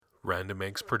Random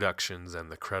Eggs Productions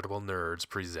and the Credible Nerds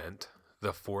present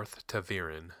The Fourth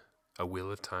Taviran, a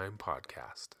Wheel of Time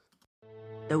podcast.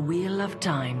 The wheel of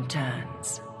time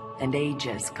turns, and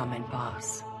ages come and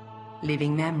pass,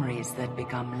 leaving memories that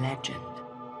become legend.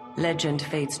 Legend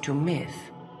fades to myth,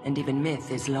 and even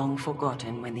myth is long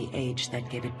forgotten when the age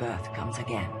that gave it birth comes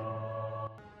again.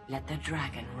 Let the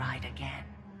dragon ride again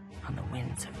on the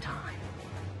winds of time.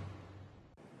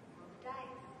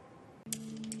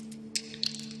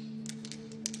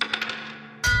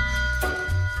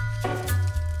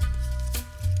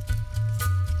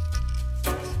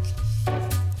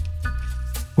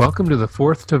 Welcome to the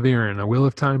Fourth Taviran, a Wheel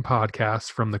of Time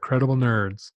podcast from the Credible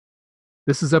Nerds.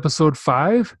 This is episode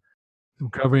 5.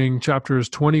 I'm covering chapters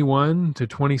 21 to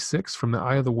 26 from The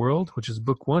Eye of the World, which is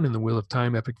book 1 in the Wheel of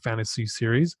Time epic fantasy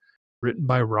series, written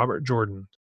by Robert Jordan.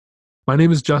 My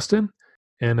name is Justin,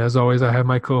 and as always, I have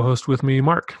my co-host with me,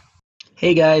 Mark.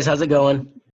 Hey guys, how's it going?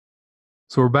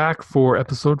 So we're back for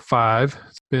episode 5.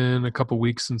 It's been a couple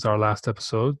weeks since our last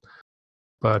episode,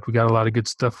 but we got a lot of good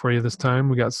stuff for you this time.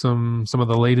 We got some of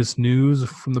the latest news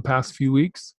from the past few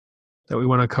weeks that we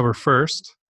want to cover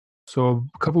first. So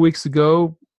a couple weeks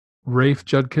ago, Rafe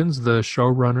Judkins, the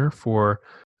showrunner for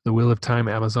the Wheel of Time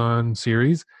Amazon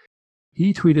series,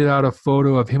 he tweeted out a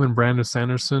photo of him and Brandon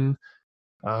Sanderson,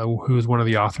 who is one of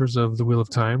the authors of the Wheel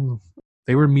of Time.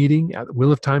 They were meeting at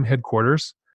Wheel of Time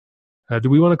headquarters. Do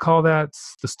we want to call that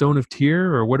the Stone of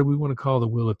Tyr, or what do we want to call the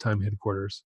Wheel of Time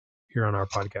headquarters here on our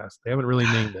podcast? They haven't really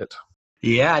named it.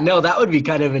 Yeah, no, that would be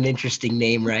kind of an interesting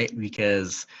name, right?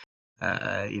 Because,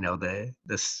 the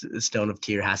Stone of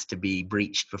Tyr has to be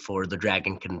breached before the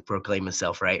dragon can proclaim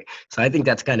himself, right? So I think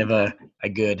that's kind of a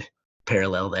good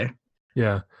parallel there.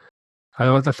 Yeah.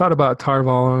 I thought about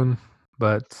Tarvalon,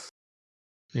 but,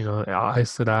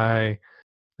 Aes Sedai,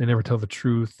 they never tell the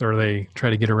truth, or they try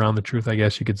to get around the truth, I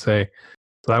guess you could say.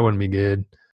 So that wouldn't be good.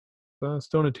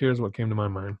 Stone of Tyr is what came to my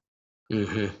mind.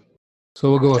 Mm-hmm.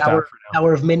 So we'll go with that for now.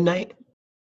 Tower of Midnight?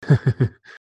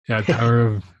 Yeah, Tower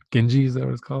of Genji, is that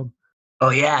what it's called?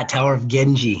 Oh yeah, Tower of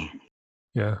Genji.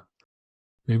 Yeah.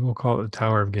 Maybe we'll call it the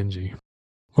Tower of Genji.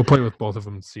 We'll play with both of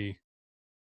them and see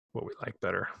what we like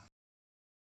better.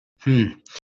 Yeah,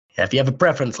 if you have a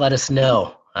preference, let us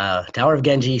know. Tower of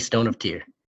Genji, Stone of Tyr.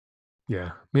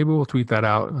 Yeah, maybe we'll tweet that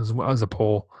out as a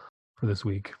poll for this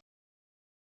week.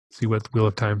 See what the Wheel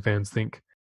of Time fans think.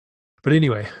 But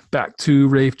anyway, back to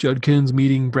Rafe Judkins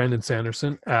meeting Brandon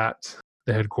Sanderson at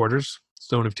the headquarters,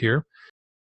 Stone of Tyr.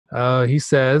 He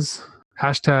says,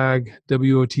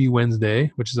 #WOT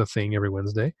Wednesday, which is a thing every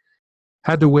Wednesday,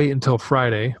 had to wait until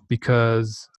Friday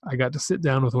because I got to sit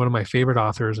down with one of my favorite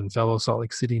authors and fellow Salt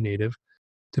Lake City native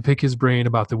to pick his brain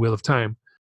about the Wheel of Time.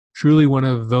 Truly one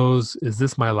of those "is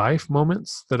this my life"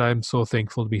 moments that I'm so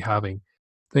thankful to be having.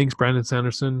 Thanks, Brandon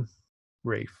Sanderson,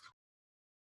 Rafe.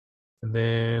 And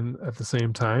then at the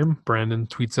same time, Brandon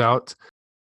tweets out,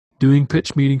 doing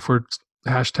pitch meeting for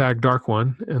 #Dark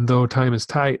One, and though time is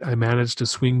tight, I managed to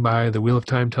swing by the Wheel of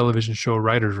Time television show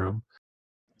writer's room.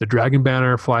 The dragon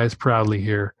banner flies proudly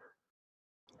here.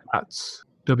 At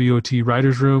WOT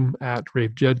writer's room, at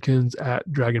Rafe Judkins, at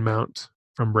Dragon Mount,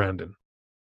 from Brandon.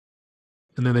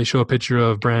 And then they show a picture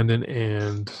of Brandon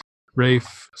and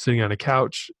Rafe sitting on a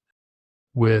couch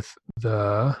with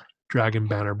the dragon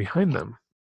banner behind them.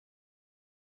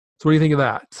 So what do you think of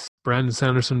that? Brandon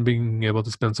Sanderson being able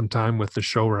to spend some time with the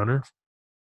showrunner,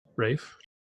 Rafe?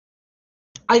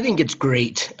 I think it's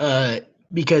great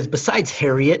because besides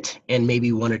Harriet and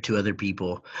maybe one or two other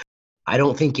people, I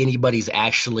don't think anybody's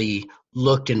actually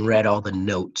looked and read all the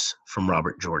notes from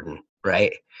Robert Jordan,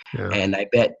 right? Yeah. And I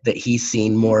bet that he's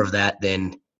seen more of that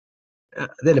than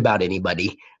about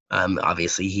anybody.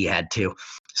 Obviously, he had to.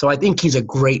 So I think he's a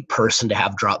great person to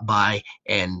have drop by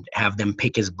and have them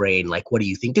pick his brain. Like, what do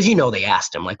you think? Because, they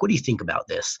asked him, like, what do you think about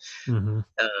this? Mm-hmm.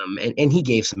 And he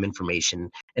gave some information.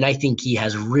 And I think he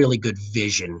has really good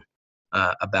vision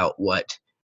about what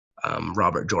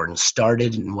Robert Jordan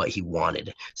started and what he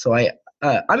wanted. So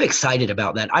I'm excited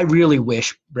about that. I really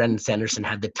wish Brandon Sanderson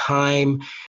had the time,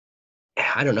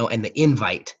 I don't know, and the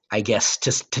invite, I guess,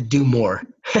 to do more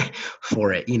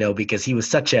for it, because he was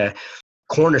such a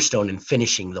cornerstone in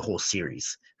finishing the whole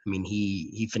series. I mean,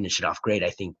 he finished it off great. I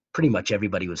think pretty much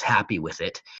everybody was happy with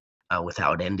it, with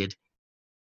how it ended.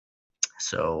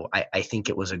 So I think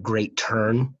it was a great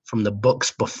turn from the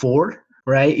books before,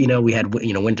 right? We had,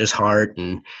 Winter's Heart,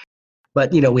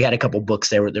 but we had a couple books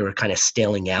that were kind of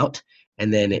staling out.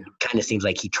 And then it kind of seems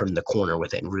like he turned the corner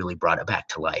with it and really brought it back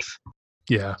to life.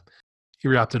 Yeah, he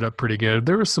wrapped it up pretty good.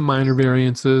 There were some minor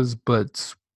variances,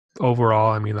 but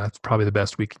overall, I mean, that's probably the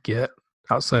best we could get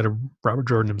outside of Robert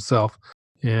Jordan himself.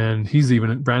 And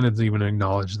Brandon's even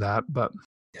acknowledged that. But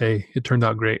hey, it turned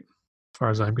out great as far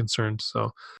as I'm concerned.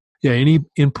 So yeah, any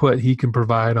input he can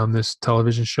provide on this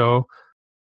television show,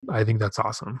 I think that's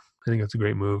awesome. I think that's a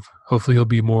great move. Hopefully he'll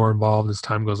be more involved as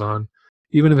time goes on.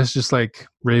 Even if it's just like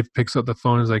Rafe picks up the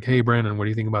phone and is like, hey, Brandon, what do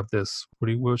you think about this?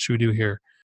 What should we do here?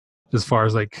 As far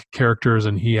as like characters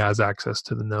and he has access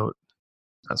to the note,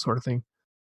 that sort of thing.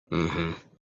 Mm-hmm.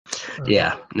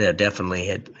 Yeah, definitely.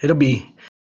 It'll be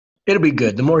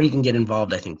good. The more he can get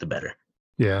involved, I think the better.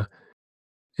 Yeah.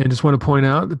 And just want to point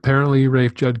out, apparently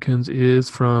Rafe Judkins is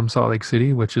from Salt Lake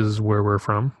City, which is where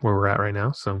we're at right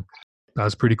now. So that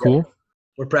was pretty cool. Yeah,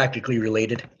 we're practically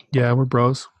related. Yeah, we're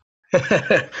bros.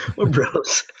 We're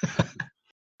bros.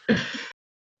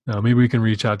 Maybe we can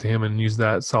reach out to him and use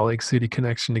that Salt Lake City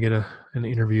connection to get an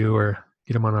interview or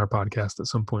get him on our podcast at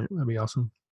some point. That'd be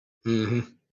awesome. Mm-hmm.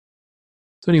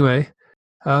 So anyway,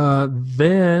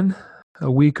 then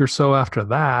a week or so after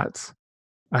that,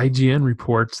 IGN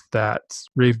reports that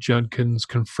Rafe Judkins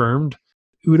confirmed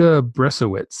Uta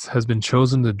Bresowitz has been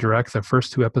chosen to direct the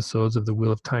first 2 episodes of the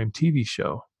Wheel of Time TV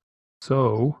show.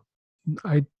 So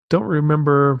I don't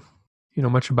remember,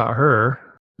 much about her,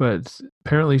 but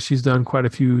apparently she's done quite a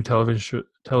few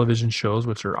television shows,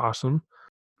 which are awesome.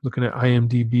 Looking at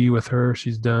IMDb with her,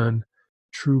 she's done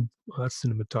that's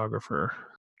cinematographer,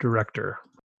 director.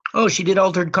 Oh, she did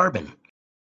Altered Carbon.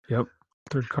 Yep.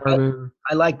 Altered Carbon.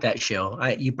 I like that show.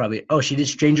 She did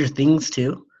Stranger Things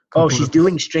too. She's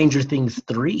doing Stranger Things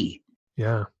 3.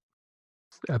 Yeah.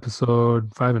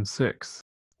 Episode 5 and 6.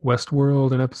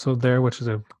 Westworld, an episode there, which is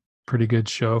a pretty good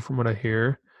show from what I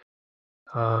hear.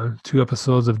 2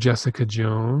 episodes of Jessica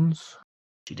Jones.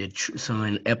 She did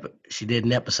she did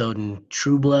an episode in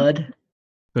True Blood.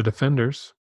 The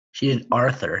Defenders. She did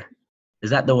Arthur. Is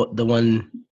that the one?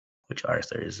 Which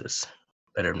Arthur is this?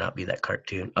 Better not be that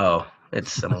cartoon. Oh,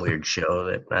 it's some weird show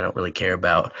that I don't really care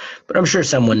about, but I'm sure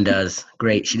someone does.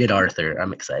 Great, she did Arthur.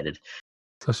 I'm excited.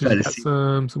 So she's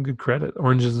got some good credit.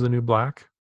 Orange is the New Black.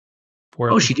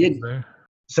 She did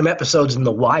some episodes in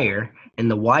The Wire,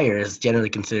 and The Wire is generally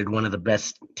considered one of the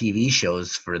best TV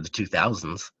shows for the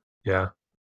 2000s. Yeah.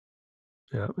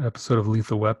 Yeah, episode of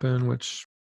Lethal Weapon, which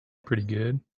pretty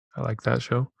good. I like that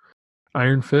show.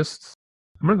 Iron Fist.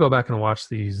 I'm going to go back and watch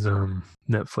these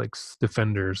Netflix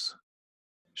Defenders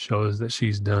shows that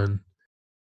she's done,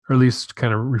 or at least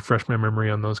kind of refresh my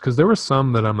memory on those, because there were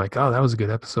some that I'm like, oh, that was a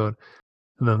good episode.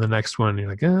 And then the next one, you're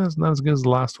like, it's not as good as the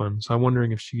last one. So I'm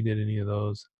wondering if she did any of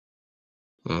those.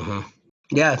 Mm-hmm.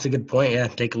 Yeah, it's a good point. Yeah,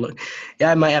 take a look. Yeah,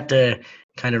 I might have to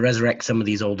kind of resurrect some of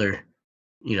these older,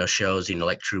 shows,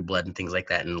 like True Blood and things like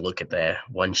that, and look at the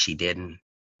one she did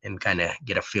and kind of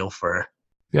get a feel for her.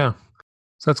 Yeah.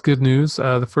 So that's good news.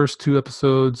 The first 2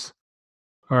 episodes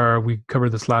we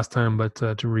covered this last time, but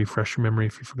to refresh your memory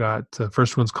if you forgot, the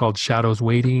first one's called Shadows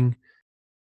Waiting.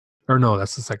 Or no,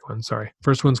 that's the second one. Sorry.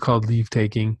 First one's called Leave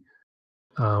Taking,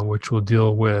 which will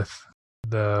deal with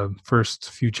the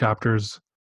first few chapters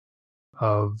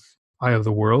of Eye of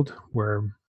the World, where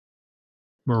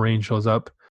Moraine shows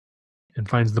up and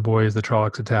finds the boys, the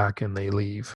Trollocs attack, and they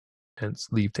leave. Hence,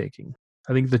 Leave Taking.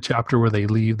 I think the chapter where they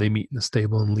leave, they meet in the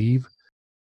stable and leave.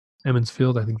 Emmons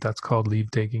Field, I think that's called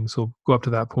Leave Taking. So go up to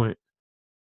that point.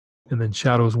 And then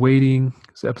Shadows Waiting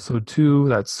is episode 2.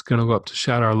 That's going to go up to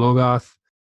Shadar Logoth.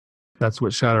 That's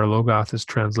what Shadar Logoth is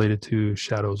translated to,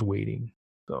 Shadows Waiting.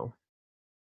 So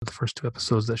the first 2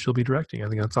 episodes that she'll be directing. I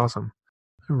think that's awesome.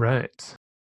 All right.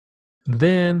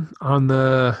 Then on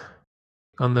the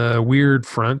weird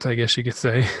front, I guess you could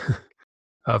say,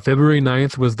 February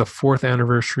 9th was the 4th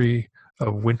anniversary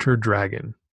of Winter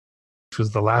Dragon, which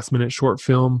was the last-minute short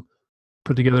film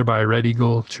put together by Red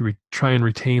Eagle to try and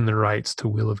retain the rights to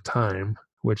Wheel of Time,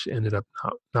 which ended up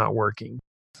not working.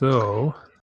 So,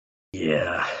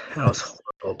 yeah, that was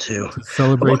horrible too. To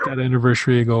celebrate that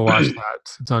anniversary, go watch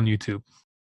that. It's on YouTube.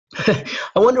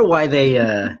 I wonder why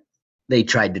they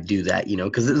tried to do that,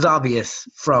 because it's obvious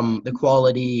from the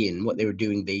quality and what they were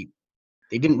doing. They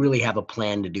didn't really have a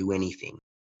plan to do anything.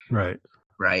 Right.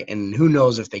 And who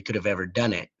knows if they could have ever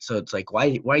done it. So it's like,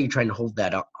 why are you trying to hold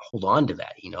on to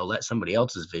that, let somebody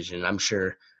else's vision. I'm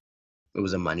sure it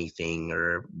was a money thing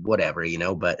or whatever,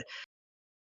 but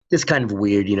it's kind of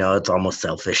weird, it's almost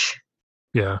selfish.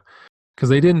 Yeah. Because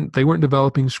they weren't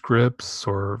developing scripts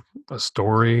or a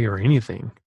story or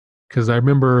anything. Because I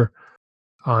remember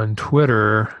on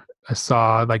Twitter, I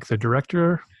saw like the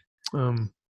director,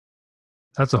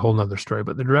 that's a whole nother story,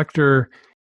 but the director,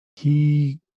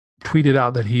 he tweeted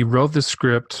out that he wrote the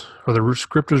script, or the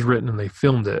script was written and they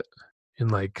filmed it in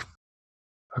like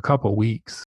a couple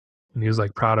weeks. And he was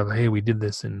like proud of, hey, we did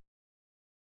this in,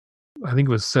 I think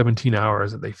it was 17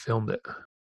 hours that they filmed it.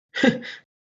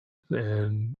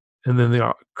 and then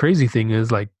the crazy thing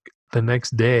is, like, the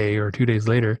next day or 2 days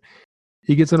later,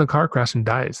 he gets in a car crash and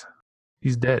dies.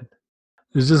 He's dead.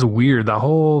 It's just weird. The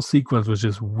whole sequence was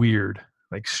just weird,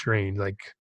 like strange, like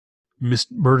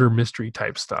murder mystery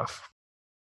type stuff.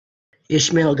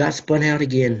 Ishmael got spun out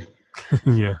again.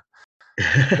 Yeah.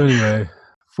 Anyway,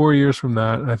 4 years from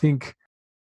that, I think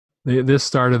this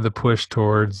started the push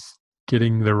towards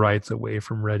getting the rights away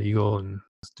from Red Eagle and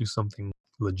let's do something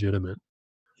legitimate.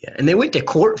 Yeah, and they went to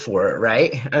court for it,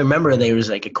 right? I remember there was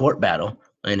like a court battle,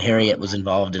 and Harriet was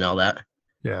involved in all that.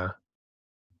 Yeah.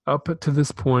 Up to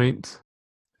this point,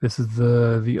 this is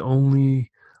the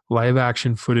only live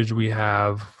action footage we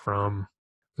have from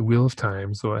the Wheel of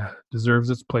Time, so it deserves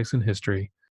its place in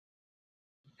history.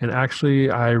 And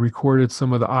actually, I recorded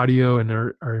some of the audio and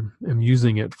am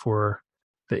using it for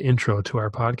the intro to our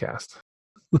podcast.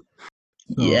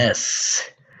 Yes.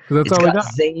 That's it's all we got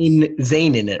got.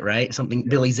 Zane in it, right? Something,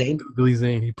 Billy Zane? Billy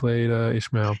Zane, he played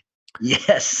Ishmael.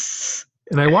 Yes.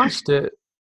 And I watched it,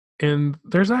 and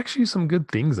there's actually some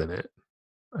good things in it.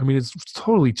 I mean, it's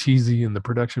totally cheesy, and the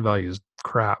production value is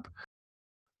crap.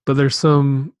 But there's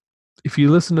some, if you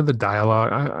listen to the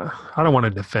dialogue, I don't want to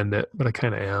defend it, but I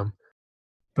kind of am.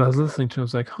 But I was listening to it, I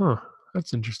was like, huh,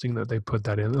 that's interesting that they put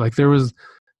that in. Like,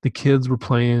 the kids were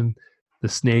playing the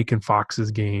snake and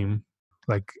foxes game.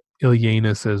 Like,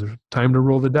 Ilyana says, time to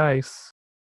roll the dice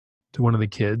to one of the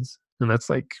kids. And that's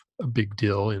like a big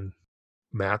deal in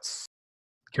Matt's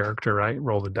character, right?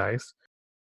 Roll the dice.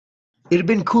 It'd have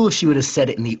been cool if she would have said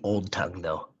it in the old tongue,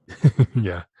 though.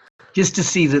 Yeah. Just to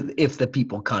see if the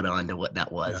people caught on to what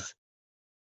that was. Yeah.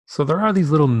 So there are these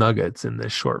little nuggets in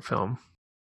this short film.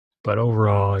 But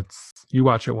overall, you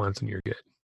watch it once and you're good.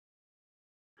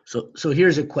 So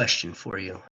here's a question for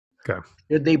you. Okay.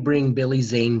 Should they bring Billy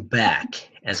Zane back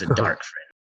as a dark friend?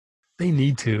 They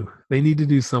need to. They need to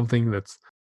do something that's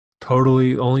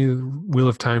totally only Wheel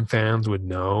of Time fans would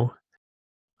know.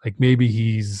 Like, maybe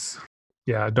he's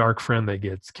a dark friend that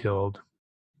gets killed.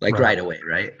 Like right away,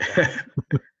 right?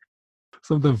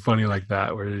 Something funny like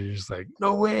that where you're just like,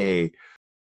 no way.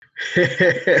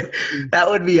 That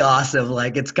would be awesome.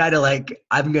 Like, it's kind of like,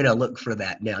 I'm gonna look for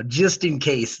that now, just in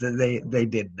case that they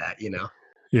did that, you know.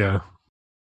 Yeah.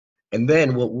 And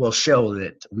then we'll show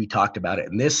that we talked about it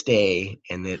in this day,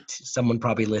 and that someone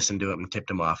probably listened to it and tipped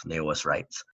them off, and they owe us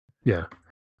rights. Yeah,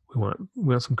 we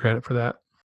want some credit for that.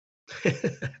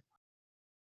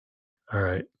 All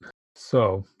right,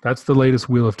 so that's the latest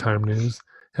Wheel of Time news.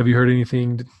 Have you heard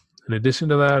anything in addition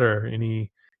to that, or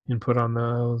any input on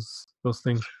those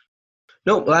things?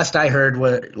 No, last I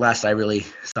really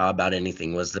saw about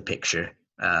anything was the picture,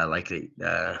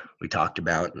 we talked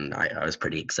about, and I was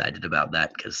pretty excited about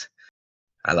that because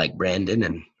I like Brandon,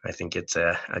 and I think it's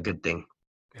a good thing.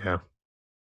 Yeah.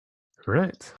 All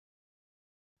right.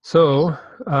 So,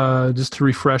 just to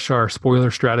refresh our spoiler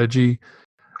strategy,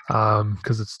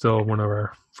 because it's still one of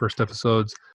our first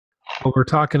episodes, what we're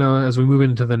talking as we move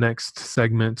into the next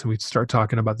segment, we start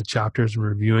talking about the chapters and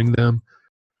reviewing them.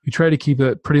 We try to keep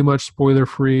it pretty much spoiler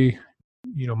free.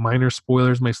 You know, minor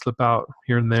spoilers may slip out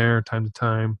here and there, time to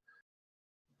time,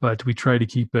 but we try to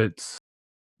keep it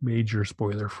major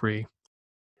spoiler free.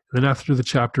 And then after the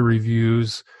chapter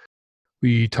reviews,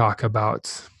 we talk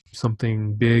about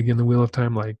something big in the Wheel of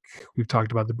Time, like we've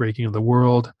talked about the breaking of the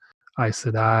world, Aes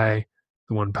Sedai,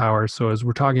 the One Power. So as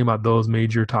we're talking about those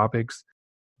major topics,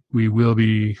 we will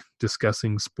be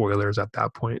discussing spoilers at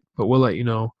that point. But we'll let you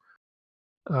know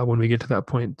when we get to that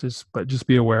point. Just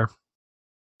be aware.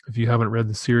 If you haven't read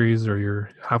the series or you're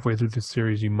halfway through the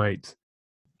series, you might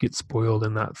get spoiled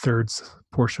in that third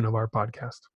portion of our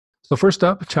podcast. So first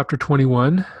up, chapter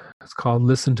 21. It's called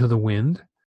Listen to the Wind.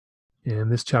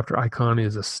 And this chapter icon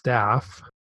is a staff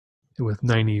with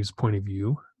Nynaeve's point of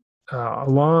view.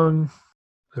 Along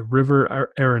the river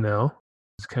Arenal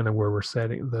is kind of where we're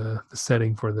setting the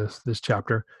setting for this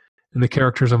chapter. And the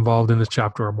characters involved in this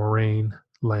chapter are Moraine,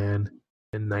 Lan,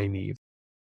 and Nynaeve.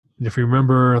 And if you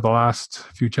remember the last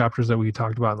few chapters that we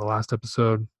talked about in the last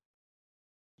episode,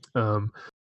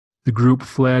 the group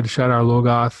fled Shadar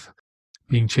Logoth,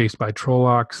 being chased by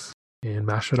Trollocs and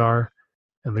Mashadar,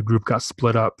 and the group got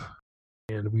split up.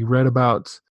 And we read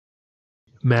about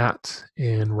Matt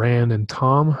and Rand and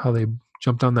Tom, how they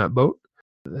jumped on that boat,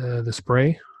 the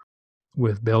Spray,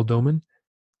 with Bayle Doman.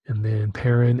 And then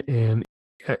Perrin and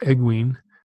Egwene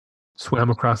swam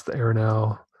across the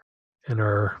Arenal and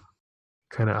are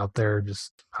kind of out there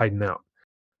just hiding out.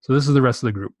 So this is the rest of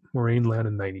the group, Moraine, Lan,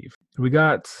 and Nynaeve. We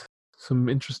got some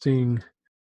interesting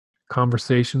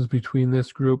conversations between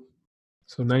this group.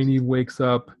 So Nynaeve wakes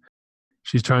up.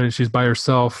 She's by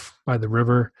herself by the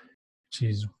river,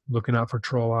 she's looking out for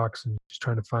Trollocs and she's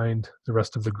trying to find the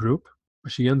rest of the group.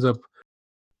 But she ends up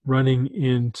running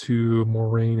into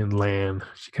Moraine and Lan.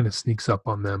 She kind of sneaks up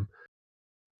on them.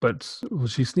 But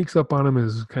she sneaks up on them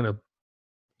is kind of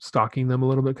stalking them a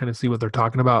little bit, kind of see what they're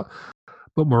talking about.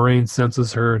 But Moraine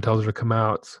senses her and tells her to come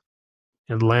out.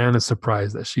 And Lan is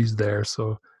surprised that she's there.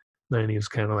 So Nynaeve's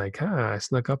kind of like, I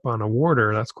snuck up on a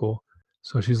warder. That's cool.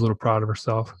 So she's a little proud of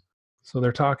herself. So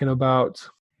they're talking about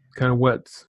kind of what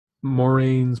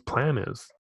Moraine's plan is.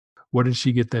 What did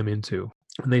she get them into?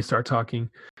 And they start talking.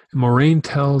 And Moraine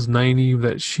tells Nynaeve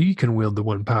that she can wield the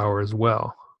one power as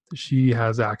well. She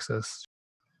has access.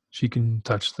 She can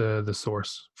touch the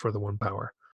source for the one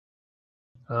power.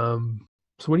 So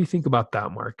what do you think about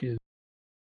that, Mark? Is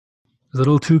it a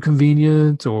little too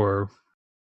convenient, or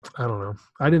I don't know.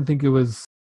 I didn't think it was.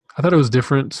 I thought it was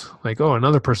different. Like, oh,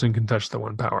 another person can touch the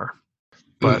one power,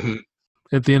 but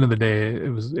at the end of the day,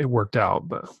 it worked out.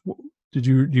 But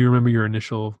do you remember your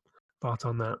initial thoughts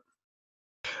on that?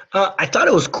 I thought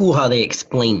it was cool how they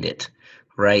explained it,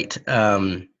 right?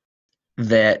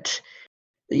 That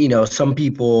some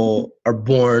people are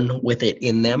born with it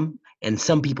in them, and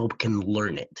some people can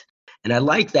learn it. And I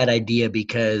like that idea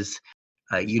because,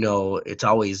 it's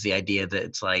always the idea that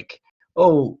it's like,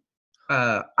 oh,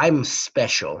 I'm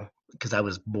special because I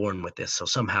was born with this, so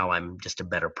somehow I'm just a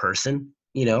better person,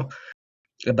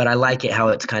 But I like it how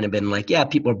it's kind of been like, yeah,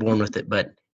 people are born with it,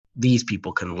 but these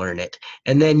people can learn it.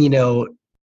 And then,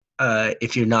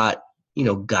 if you're not,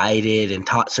 guided and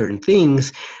taught certain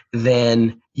things,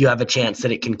 then you have a chance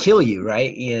that it can kill you,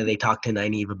 right? They talked to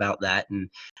Nynaeve about that and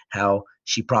how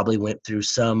she probably went through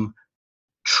some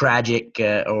tragic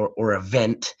or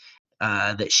event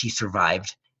that she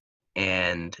survived,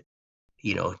 and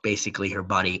basically her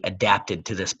body adapted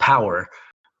to this power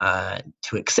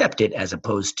to accept it as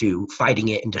opposed to fighting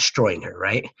it and destroying her,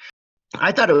 right?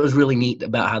 I thought it was really neat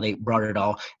about how they brought it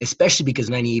all, especially because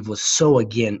Nynaeve was so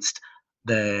against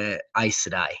the Aes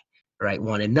Sedai, right?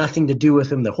 Wanted nothing to do with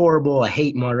them. They're horrible. I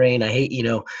hate Moraine. I hate,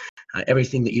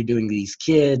 everything that you're doing to these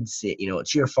kids.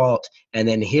 It's your fault. And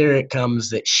then here it comes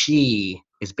that she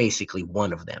is basically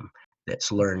one of them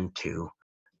that's learned to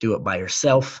do it by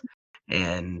herself.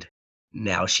 And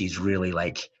now she's really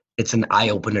like, it's an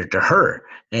eye-opener to her.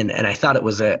 And I thought it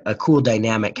was a cool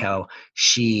dynamic how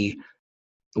she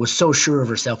was so sure of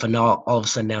herself, and all of a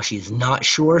sudden now she's not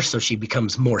sure, so she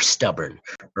becomes more stubborn,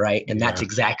 right? And that's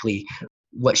exactly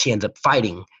what she ends up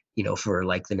fighting, for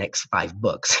like the next 5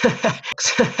 books.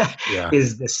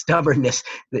 Is the stubbornness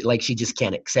that like she just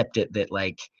can't accept it, that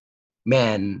like,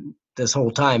 man, this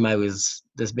whole time I was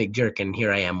this big jerk and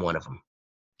here I am one of them.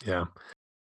 Yeah.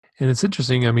 And it's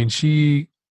interesting. I mean, she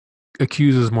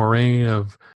accuses Moraine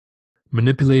of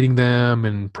manipulating them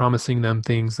and promising them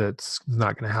things that's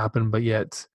not going to happen, but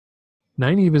yet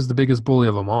Nynaeve is the biggest bully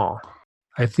of them all.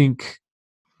 I think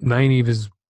Nynaeve is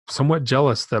somewhat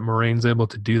jealous that Moraine's able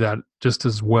to do that just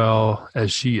as well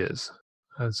as she is.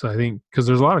 So I think because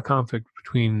there's a lot of conflict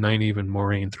between Nynaeve and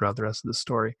Moraine throughout the rest of the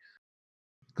story,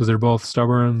 because they're both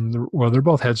stubborn, they're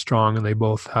both headstrong, and they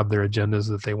both have their agendas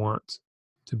that they want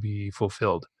to be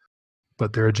fulfilled,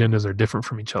 but their agendas are different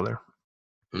from each other.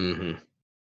 Mm-hmm.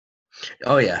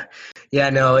 Oh yeah.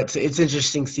 No, it's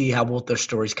interesting to see how both their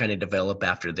stories kind of develop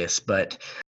after this. But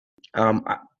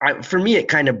for me, it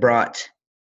kind of brought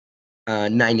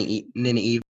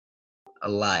Nynaeve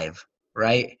alive,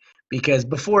 right? Because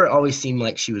before it always seemed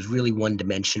like she was really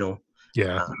one-dimensional.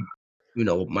 Yeah.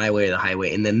 My way or the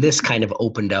highway. And then this kind of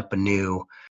opened up a new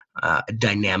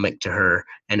dynamic to her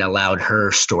and allowed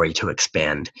her story to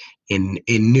expand in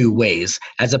new ways,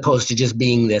 as opposed to just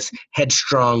being this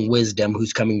headstrong wisdom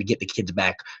who's coming to get the kids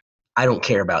back. I don't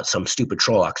care about some stupid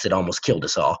Trollocs that almost killed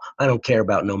us all. I don't care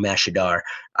about no Mashadar.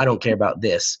 I don't care about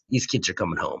this. These kids are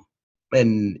coming home.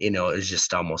 And, it was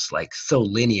just almost like so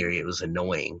linear. It was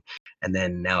annoying. And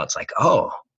then now it's like,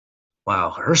 oh,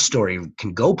 wow, her story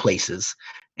can go places.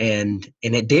 And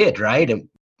it did, right? And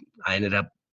I ended up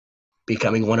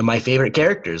becoming one of my favorite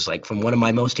characters, like from one of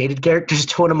my most hated characters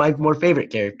to one of my more favorite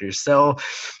characters. So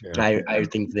I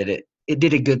think that it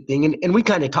did a good thing. And we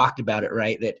kind of talked about it,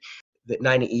 right? That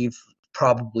Nynaeve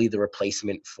probably the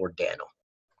replacement for Daniel.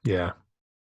 Yeah.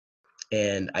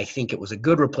 And I think it was a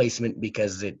good replacement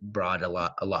because it brought a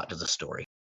lot to the story.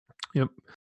 Yep.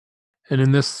 And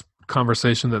in this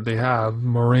conversation that they have,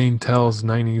 Moraine tells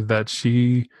Nynaeve that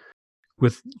she,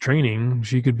 with training,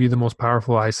 she could be the most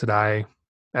powerful Aes Sedai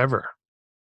ever,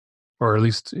 or at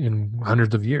least in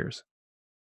hundreds of years.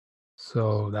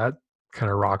 So that kind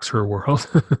of rocks her world.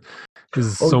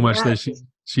 Much that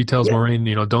she tells Moraine,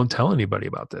 don't tell anybody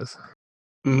about this.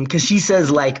 Because she says,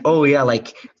 like, oh, yeah,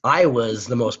 like, I was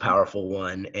the most powerful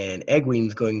one, and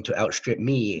Egwene's going to outstrip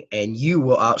me, and you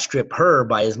will outstrip her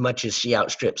by as much as she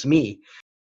outstrips me.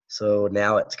 So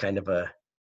now it's kind of a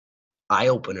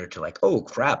eye-opener to, like, oh,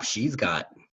 crap, she's got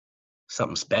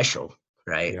something special,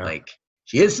 right? Yeah. Like,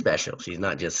 she is special. She's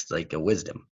not just, like, a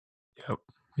wisdom. Yep.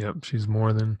 Yep. She's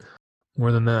more than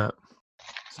that.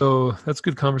 So that's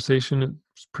good conversation.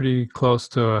 It's pretty close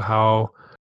to how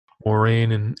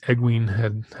Moraine and Egwene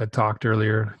had talked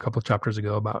earlier, a couple of chapters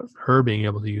ago, about her being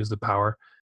able to use the power.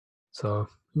 So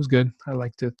it was good. I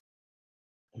liked it.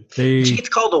 She gets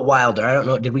called a wilder. I don't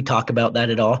know. Did we talk about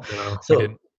that at all? We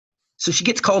didn't. So she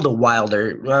gets called a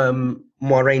wilder.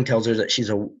 Moraine tells her that she's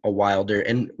a wilder,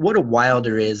 and what a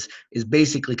wilder is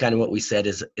basically kind of what we said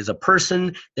is a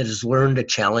person that has learned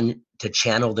to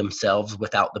channel themselves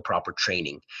without the proper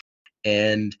training.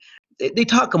 And they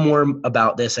talk more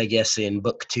about this, I guess, in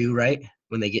book 2, right,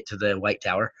 when they get to the White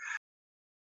Tower.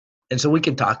 And so we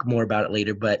can talk more about it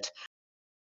later, but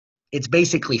it's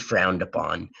basically frowned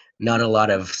upon. Not a lot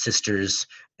of sisters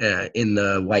in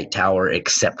the White Tower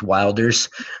accept wilders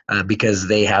because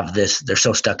they have this, they're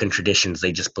so stuck in traditions,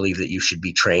 they just believe that you should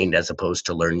be trained as opposed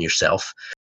to learn yourself.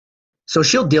 So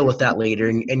she'll deal with that later,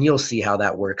 and you'll see how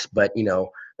that works. But,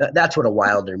 that's what a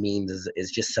wilder means is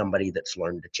just somebody that's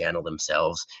learned to channel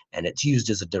themselves, and it's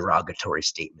used as a derogatory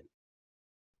statement.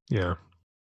 Yeah.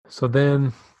 So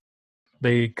then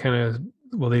they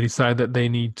they decide that they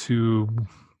need to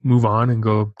move on and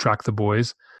go track the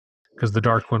boys because the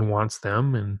Dark One wants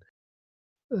them, and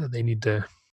they need to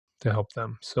help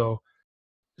them. So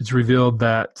it's revealed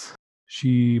that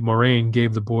Moraine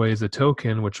gave the boys a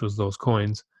token, which was those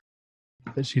coins,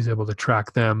 that she's able to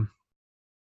track them.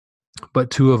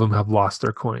 But 2 of them have lost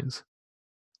their coins.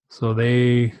 So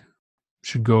they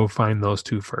should go find those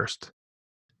 2 first.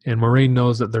 And Moraine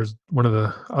knows that there's one of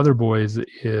the other boys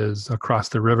is across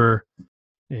the river,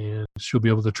 and she'll be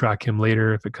able to track him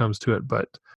later if it comes to it. But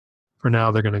for now,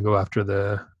 they're going to go after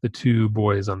the 2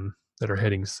 boys that are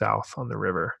heading south on the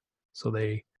river. So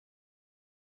they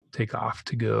take off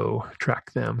to go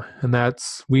track them. And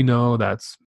we know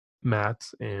that's Matt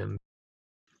and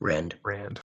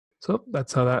Rand. So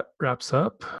that's how that wraps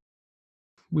up.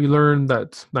 We learned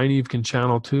that Nynaeve can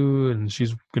channel too, and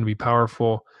she's going to be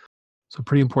powerful. So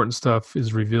pretty important stuff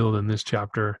is revealed in this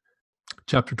chapter.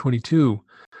 Chapter 22,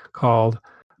 called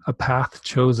A Path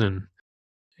Chosen.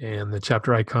 And the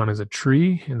chapter icon is a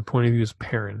tree, and the point of view is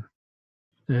Perrin.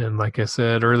 And like I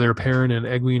said earlier, Perrin and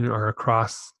Egwene are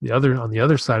on the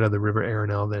other side of the river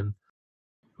Arenal than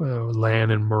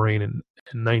Lan and Moraine and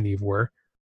Nynaeve were.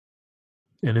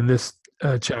 And in this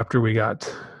chapter, we got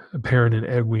Perrin and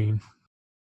Egwene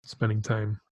spending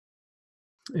time.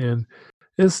 And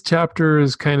this chapter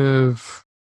is kind of,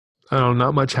 I don't know,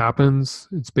 not much happens.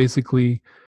 It's basically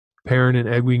Perrin and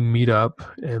Egwene meet up,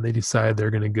 and they decide they're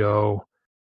going to go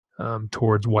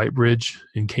towards Whitebridge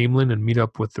in Camelin and meet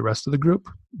up with the rest of the group.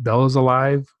 Bella's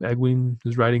alive. Egwene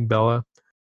is riding Bella.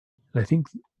 And I think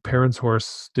Perrin's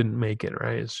horse didn't make it,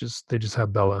 right? They just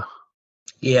have Bella.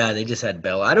 Yeah, they just had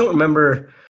Bella. I don't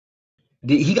remember.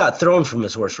 He got thrown from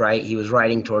his horse, right? He was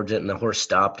riding towards it, and the horse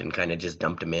stopped and kind of just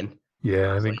dumped him in.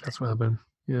 Yeah, I think that's what happened.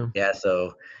 Yeah. Yeah,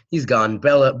 so he's gone.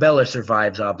 Bella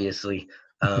survives, obviously.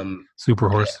 Super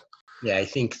horse. Yeah, I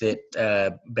think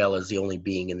that Bella's the only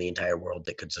being in the entire world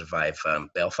that could survive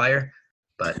Balefire,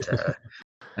 but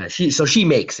she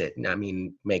makes it. I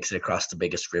mean, makes it across the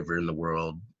biggest river in the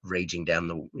world, raging down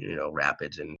the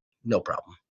rapids, and no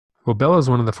problem. Well, Bella's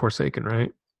one of the Forsaken,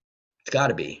 right? It's got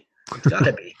to be. It's got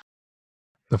to be.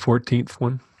 The 14th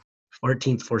one.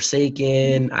 14th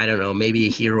Forsaken. I don't know. Maybe a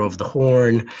Hero of the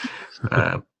Horn.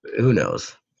 Who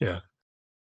knows? Yeah.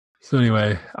 So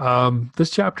anyway, this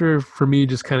chapter for me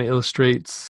just kind of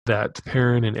illustrates that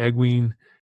Perrin and Egwene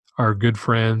are good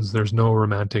friends. There's no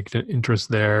romantic interest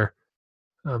there.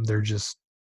 They're just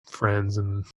friends,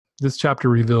 and this chapter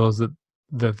reveals that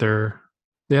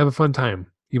they have a fun time,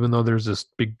 even though there's this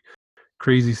big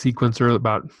crazy sequence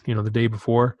about the day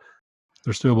before.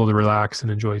 They're still able to relax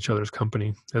and enjoy each other's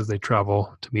company as they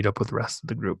travel to meet up with the rest of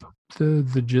the group.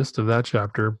 The gist of that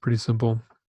chapter, pretty simple.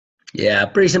 Yeah,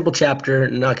 pretty simple chapter.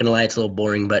 Not going to lie, it's a little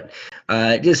boring, but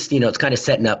just, it's kind of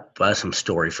setting up some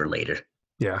story for later.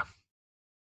 Yeah.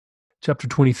 Chapter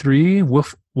 23,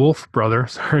 Wolf Brother.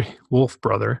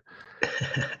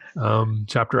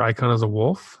 Chapter icon is a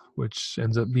wolf, which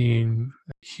ends up being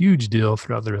a huge deal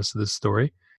throughout the rest of this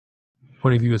story.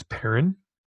 Point of view is Perrin.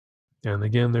 And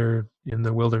again, they're in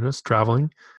the wilderness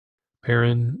traveling.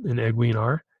 Perrin and Egwene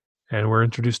are. And we're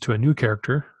introduced to a new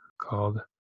character called,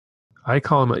 I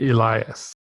call him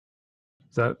Elias.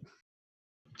 Is that?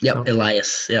 Yep,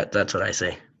 Elias. Yeah, that's what I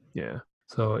say. Yeah.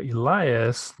 So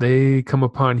Elias, they come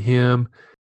upon him.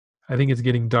 I think it's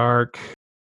getting dark,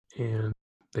 and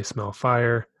they smell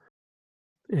fire,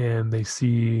 and they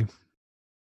see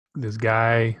this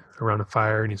guy around a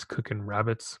fire, and he's cooking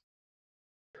rabbits.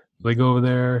 They go over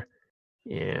there,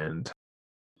 and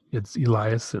it's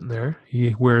Elias sitting there.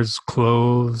 He wears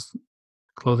clothing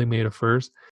made of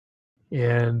furs,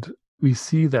 and we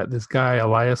see that this guy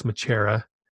Elias Machera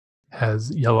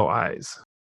has yellow eyes.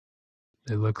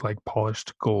 They look like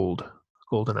polished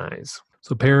golden eyes.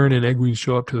 So Perrin and Egwene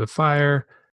show up to the fire.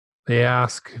 They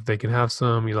ask if they can have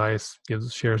some. Elias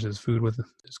shares his food with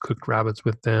his cooked rabbits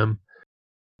with them,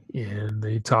 and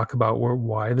they talk about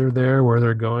why they're there, where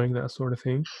they're going, that sort of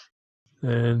thing.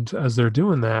 And as they're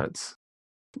doing that,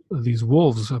 these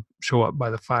wolves show up by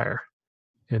the fire,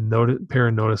 and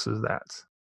Perrin notices that.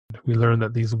 We learn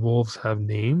that these wolves have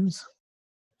names: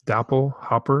 Dapple,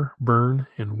 Hopper, Burn,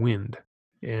 and Wind.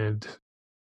 And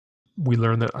we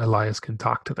learn that Elias can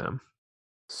talk to them.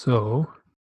 So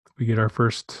we get our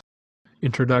first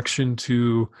introduction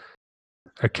to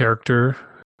a character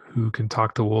who can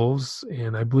talk to wolves,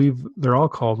 and I believe they're all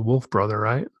called Wolf Brother,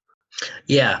 right?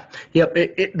 Yeah. Yep.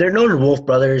 They're known as Wolf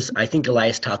Brothers. I think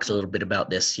Elias talks a little bit about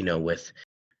this,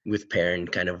 with Perrin,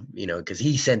 kind of, because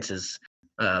he senses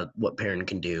what Perrin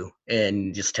can do,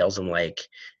 and just tells him like,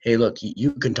 "Hey, look,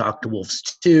 you can talk to wolves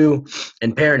too."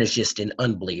 And Perrin is just in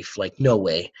unbelief, like, "No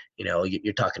way,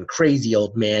 you're talking crazy,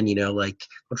 old man. Like,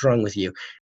 what's wrong with you?"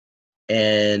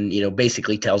 And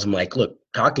basically tells him like, "Look,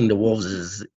 talking to wolves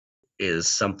is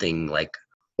something like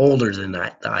older than the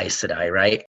Aes Sedai,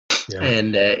 right?" Yeah.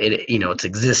 And it's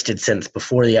existed since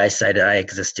before the Aes Sedai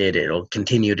existed. It'll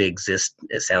continue to exist,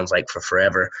 it sounds like, for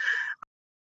forever.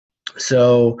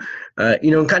 So,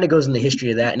 it kind of goes in the history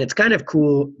of that. And it's kind of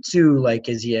cool, too, like,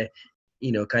 as you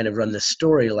kind of run the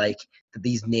story, like,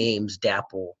 these names,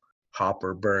 Dapple,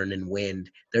 Hopper, Burn, and Wind,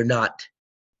 they're not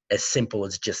as simple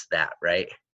as just that, right?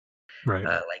 Right.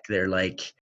 Like, they're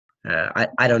like,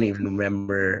 I don't even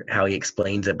remember how he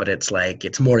explains it, but it's like,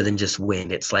 it's more than just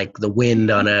wind. It's like the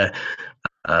wind on a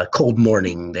cold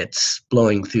morning that's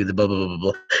blowing through the blah, blah, blah,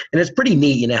 blah. And it's pretty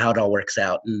neat, how it all works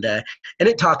out. And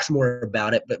it talks more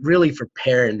about it, but really for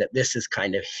Perrin, that this is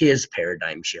kind of his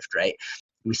paradigm shift, right?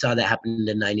 We saw that happen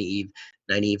to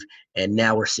Nynaeve, and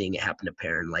now we're seeing it happen to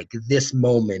Perrin. Like, this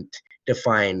moment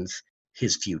defines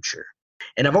his future.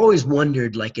 And I've always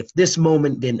wondered, like, if this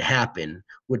moment didn't happen,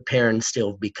 would Perrin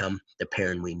still become the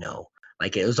Perrin we know?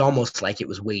 Like, it was almost like it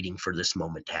was waiting for this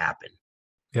moment to happen.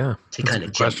 Yeah. To kind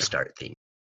of jumpstart things.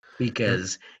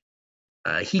 Because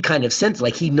he kind of senses,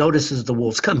 like, he notices the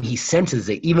wolves come. He senses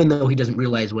it, even though he doesn't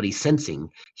realize what he's sensing.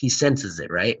 He senses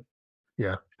it, right?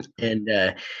 Yeah. And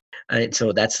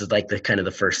so that's like the kind of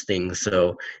the first thing.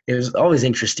 So it was always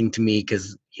interesting to me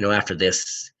because, after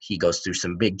this, he goes through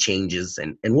some big changes,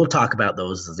 and we'll talk about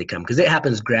those as they come, because it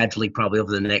happens gradually, probably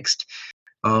over the next,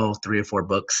 3 or 4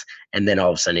 books. And then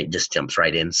all of a sudden it just jumps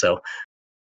right in. So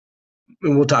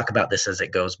we'll talk about this as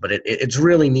it goes, but it's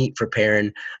really neat for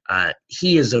Perrin.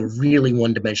 He is a really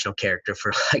one-dimensional character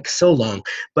for like so long,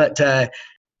 but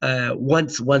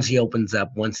once he opens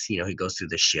up, once he goes through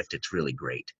this shift, it's really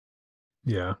great.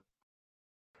 Yeah.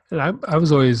 And I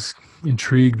was always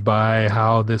intrigued by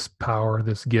how this power,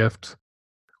 this gift,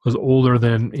 was older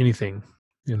than anything.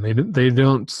 And they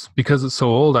don't, because it's so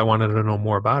old, I wanted to know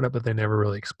more about it, but they never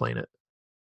really explain it.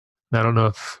 And I don't know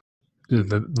if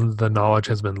the knowledge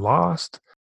has been lost,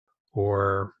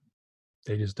 or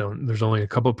they just don't. There's only a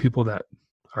couple of people that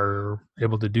are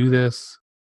able to do this,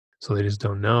 so they just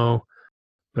don't know.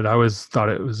 But I always thought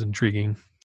it was intriguing.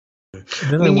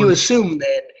 I mean, you assume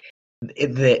that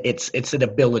it's an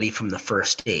ability from the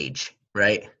first stage,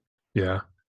 right? Yeah.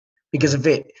 Because if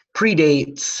it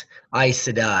predates Aes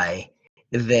Sedai,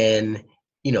 then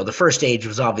the first stage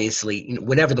was obviously,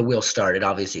 whenever the wheel started,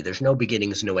 obviously there's no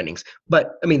beginnings, no endings.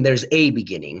 But I mean, there's a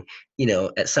beginning,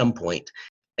 at some point.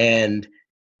 And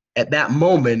at that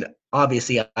moment,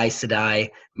 obviously Aes Sedai,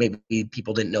 maybe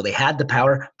people didn't know they had the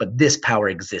power, but this power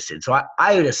existed. So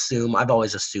I've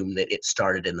always assumed that it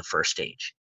started in the first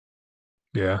stage.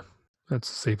 Yeah, that's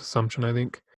a safe assumption, I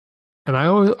think. And I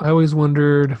always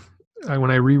wondered,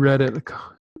 when I reread it,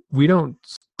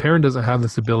 Perrin doesn't have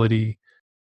this ability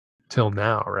till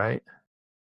now, right?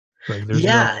 Like, there's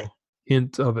no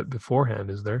hint of it beforehand,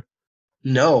 is there?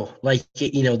 No, like,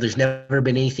 there's never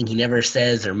been anything. He never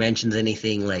says or mentions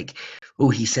anything like, oh,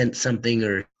 he sensed something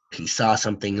or he saw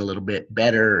something a little bit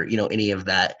better, or, any of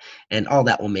that. And all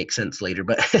that will make sense later.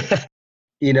 But,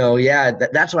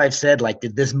 that's why I've said, like,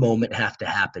 did this moment have to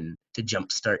happen to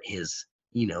jumpstart his,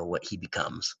 what he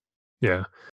becomes? Yeah.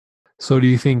 So do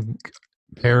you think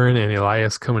Perrin and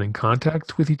Elias coming in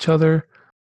contact with each other,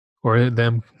 or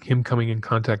him coming in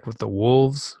contact with the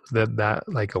wolves that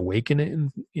like awaken it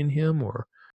in him, or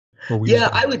we just Yeah,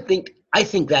 don't know. I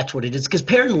think that's what it is because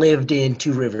Perrin lived in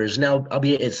Two Rivers. Now,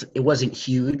 albeit it wasn't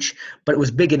huge, but it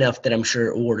was big enough that I'm sure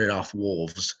it warded off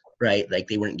wolves, right? Like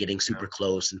they weren't getting super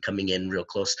close and coming in real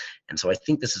close. And so I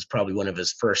think this is probably one of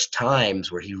his first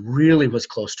times where he really was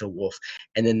close to a wolf,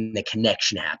 and then the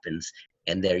connection happens,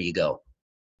 and there you go.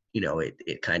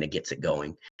 It kind of gets it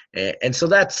going. And so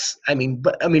that's,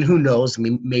 who knows? I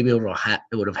mean, maybe it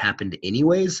would have happened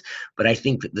anyways, but I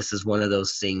think that this is one of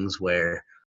those things where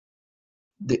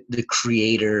the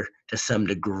creator to some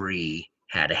degree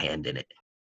had a hand in it.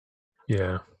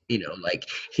 Yeah. Like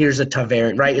here's a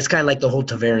Taveran, right? It's kind of like the whole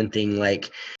Taveran thing,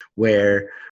 like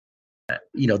where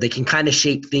they can kind of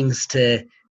shape things to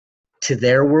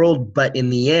their world, but in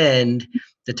the end,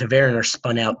 the Taveran are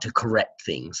spun out to correct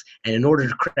things, and in order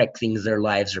to correct things, their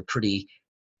lives are pretty,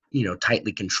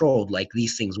 tightly controlled. Like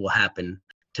these things will happen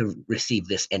to receive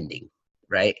this ending,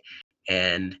 right?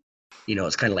 And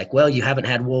it's kind of like, well, you haven't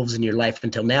had wolves in your life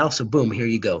until now, so boom, here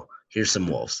you go. Here's some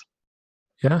wolves.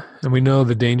 Yeah, and we know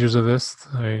the dangers of this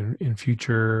in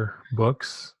future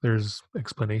books. There's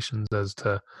explanations as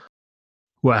to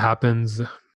what happens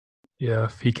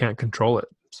if he can't control it.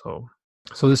 So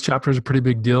this chapter is a pretty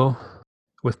big deal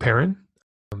with Perrin.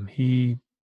 He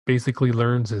basically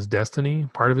learns his destiny,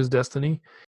 part of his destiny,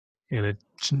 and it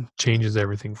changes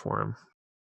everything for him.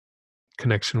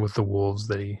 Connection with the wolves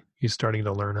that he's starting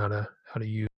to learn how to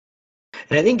use.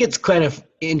 And I think it's kind of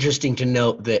interesting to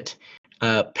note that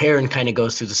Perrin kind of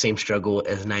goes through the same struggle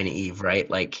as Nynaeve, right?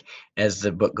 Like as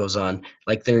the book goes on,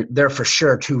 like they're for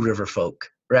sure Two River folk,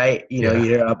 right? You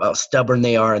hear about how stubborn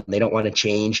they are and they don't want to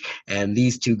change. And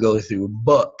these two go through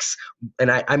books,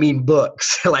 and I mean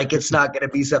books. Like it's not going to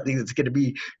be something that's going to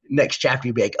be next chapter.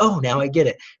 You'll be like, oh, now I get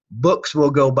it. Books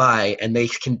will go by, and they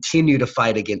continue to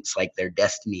fight against like their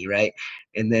destiny, right?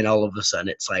 And then all of a sudden,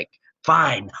 it's like,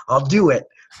 fine, I'll do it.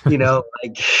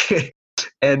 Like.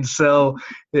 And so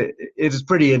it's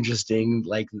pretty interesting,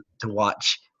 like to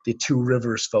watch the Two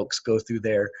Rivers folks go through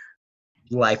their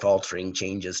life-altering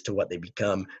changes to what they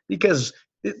become, because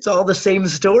it's all the same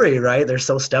story, right? They're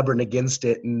so stubborn against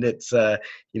it, and it's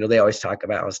they always talk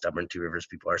about how stubborn Two Rivers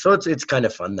people are. So it's kind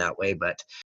of fun that way, but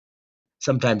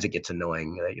sometimes it gets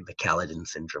annoying, the Kaladin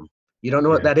syndrome. You don't know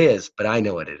what that is, but I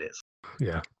know what it is.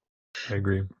 Yeah, I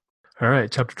agree. All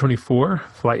right, chapter 24,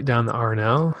 Flight Down the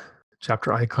Arnell.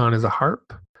 Chapter icon is a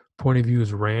harp. Point of view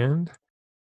is Rand.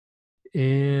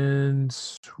 And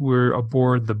we're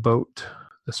aboard the boat,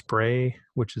 the Spray,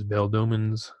 which is Bayle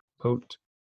Doman's boat.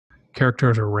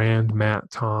 Characters are Rand,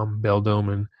 Matt, Tom, Bayle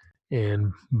Doman,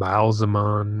 and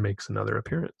Balsamon makes another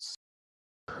appearance.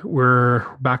 We're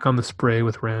back on the Spray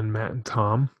with Rand, Matt, and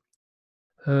Tom.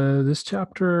 This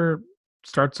chapter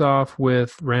starts off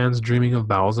with Rand's dreaming of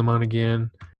Balsamon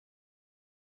again.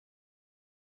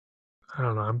 I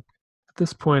don't know. At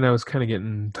this point, I was kind of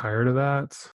getting tired of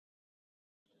that.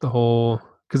 The whole,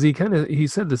 because he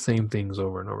said the same things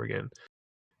over and over again.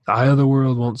 The eye of the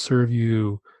world won't serve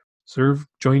you.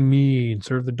 Join me and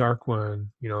serve the dark one.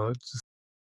 It's just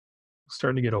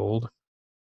starting to get old.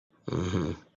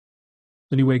 Mm-hmm.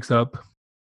 Then he wakes up.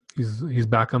 He's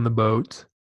back on the boat.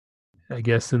 I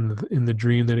guess in the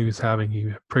dream that he was having,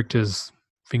 he pricked his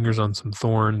fingers on some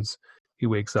thorns. He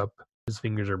wakes up. His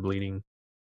fingers are bleeding.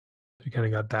 He kind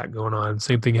of got that going on.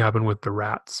 Same thing happened with the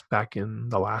rats back in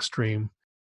the last dream,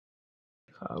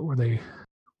 where they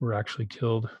were actually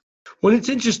killed. Well, it's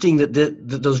interesting that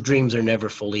those dreams are never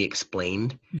fully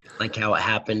explained, like how it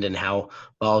happened and how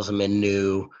Balsamon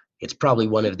knew it's probably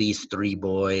one of these three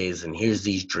boys, and here's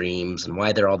these dreams, and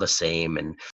why they're all the same,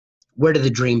 and where do the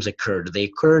dreams occur? Do they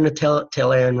occur in a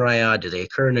ter'angreal? Do they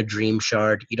occur in a dream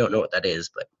shard? You don't know what that is,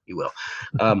 but you will.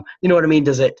 You know what I mean?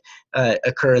 Does it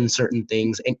occur in certain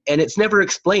things? And it's never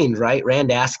explained, right?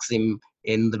 Rand asks him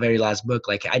in the very last book,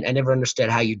 like, I never understood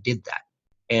how you did that.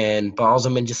 And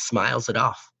Balsamon just smiles it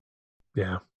off.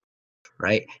 Yeah.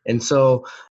 Right. And so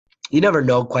you never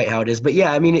know quite how it is. But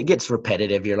yeah, I mean, it gets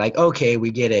repetitive. You're like, okay,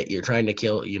 we get it. You're trying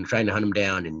to hunt them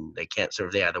down, and they can't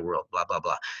serve the other world, blah, blah,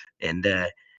 blah. And,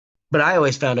 but I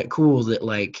always found it cool that,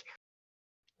 like,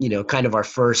 kind of our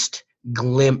first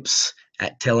glimpse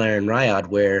at ter'angreal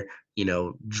where,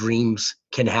 dreams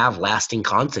can have lasting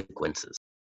consequences.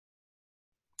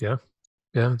 Yeah.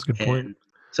 Yeah, that's a good point.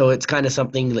 So it's kind of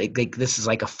something like this is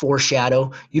like a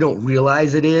foreshadow. You don't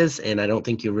realize it is, and I don't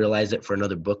think you'll realize it for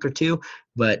another book or two,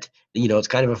 but, it's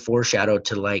kind of a foreshadow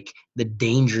to, like, the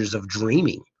dangers of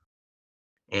dreaming,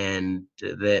 and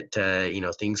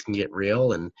that, things can get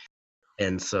real.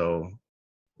 And so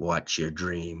watch your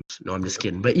dreams. No, I'm just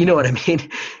kidding. But you know what I mean?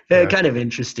 Yeah. Kind of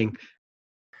interesting.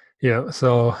 Yeah.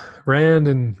 So Rand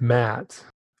and Matt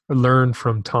learn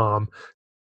from Tom,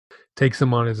 takes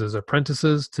them on as his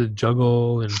apprentices to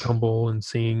juggle and tumble and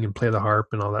sing and play the harp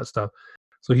and all that stuff.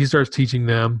 So he starts teaching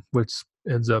them, which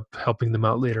ends up helping them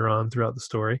out later on throughout the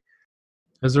story.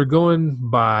 As they're going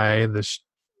by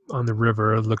on the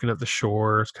river, looking at the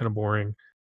shore, it's kind of boring.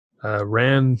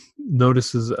 Rand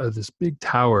notices this big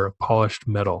tower of polished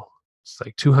metal. It's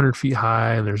like 200 feet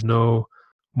high, and there's no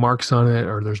marks on it,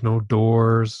 or there's no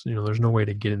doors. There's no way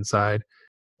to get inside.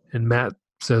 And Matt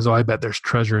says, "Oh, I bet there's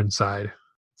treasure inside."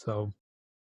 So,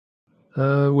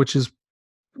 which is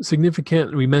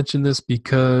significant. We mentioned this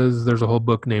because there's a whole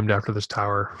book named after this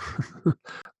tower,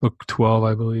 book 12,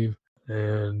 I believe,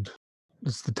 and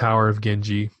it's the Tower of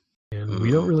Genji. And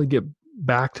we don't really get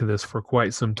back to this for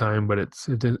quite some time, but it's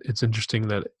interesting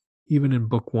that even in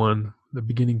book 1, the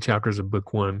beginning chapters of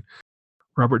book 1,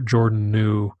 Robert Jordan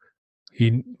knew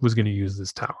he was going to use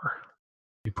this tower.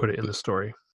 He put it in the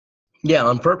story. Yeah,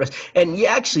 on purpose. And you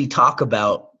actually talk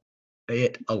about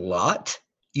it a lot.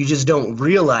 You just don't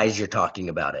realize you're talking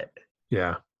about it.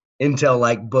 Yeah. Until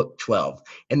like book 12.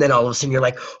 And then all of a sudden you're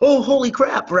like, oh, holy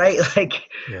crap, right? Like,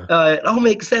 it all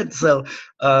makes sense. So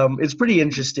it's pretty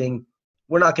interesting.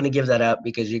 We're not going to give that up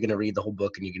because you're going to read the whole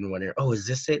book and you're going to wonder, oh, is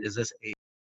this it? Is this it?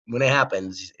 When it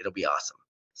happens, it'll be awesome.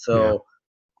 So,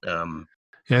 I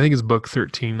think it's book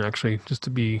 13, actually, just to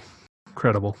be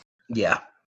credible. Yeah,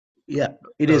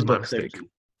 it is book 13.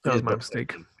 That was my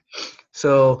mistake.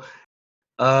 So,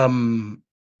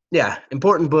 yeah,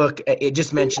 important book. It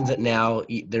just mentions it now.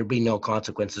 There'll be no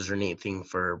consequences or anything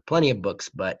for plenty of books,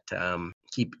 but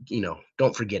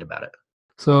don't forget about it.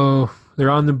 So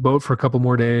they're on the boat for a couple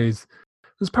more days.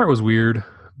 This part was weird,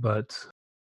 but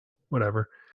whatever.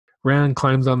 Rand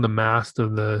climbs on the mast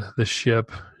of the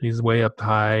ship. He's way up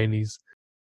high, and he's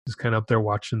just kind of up there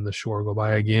watching the shore go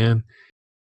by again.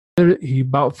 He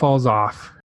about falls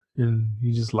off, and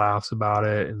he just laughs about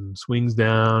it and swings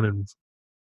down and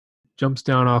jumps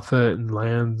down off it and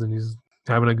lands, and he's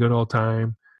having a good old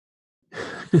time.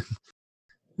 It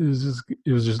was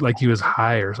just like he was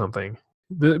high or something.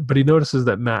 But he notices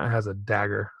that Matt has a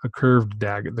dagger, the curved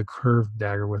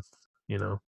dagger with,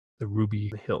 the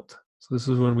ruby hilt. So this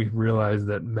is when we realize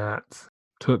that Matt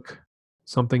took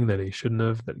something that he shouldn't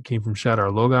have, that came from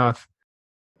Shadar Logoth,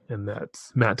 and that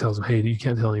Matt tells him, hey, you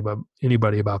can't tell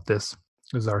anybody about this.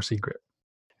 This is our secret.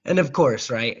 And of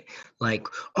course, right? Like,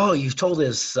 oh, you've told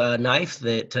this knife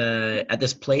that at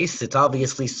this place, it's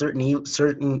obviously certain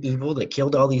evil that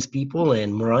killed all these people,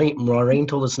 and Moraine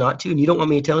told us not to, and you don't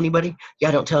want me to tell anybody? Yeah,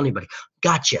 don't tell anybody.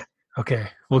 Gotcha. Okay,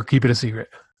 we'll keep it a secret.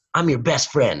 I'm your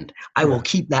best friend. I will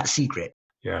keep that secret.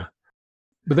 Yeah.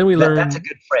 But then we learn... That's a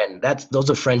good friend.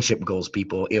 Those are friendship goals,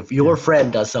 people. If your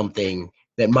friend does something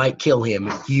that might kill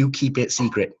him, you keep it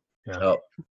secret. Yeah. So,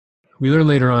 we learn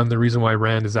later on the reason why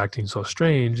Rand is acting so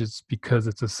strange is because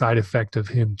it's a side effect of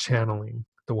him channeling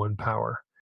the one power.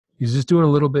 He's just doing a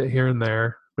little bit here and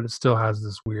there, but it still has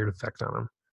this weird effect on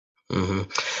him.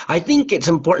 I think it's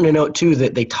important to note, too,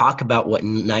 that they talk about what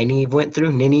Nynaeve went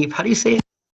through. Nynaeve, how do you say it?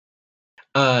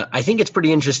 I think it's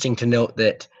pretty interesting to note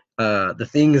that the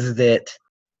things that,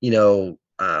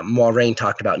 Moraine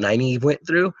talked about Nynaeve went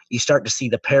through, you start to see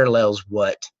the parallels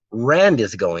what Rand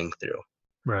is going through.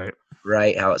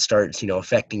 Right, how it starts,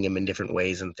 affecting him in different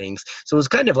ways and things. So it was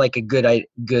kind of like a good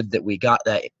that we got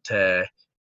that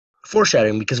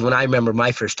foreshadowing, because when I remember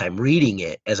my first time reading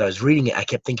it, as I was reading it, I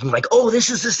kept thinking like, oh, this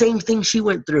is the same thing she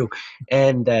went through.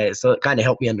 And so it kind of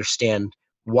helped me understand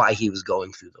why he was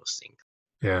going through those things.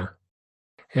 Yeah.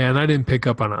 And I didn't pick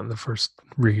up on it on the first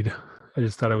read. I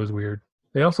just thought it was weird.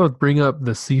 They also bring up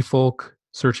the sea folk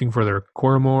searching for their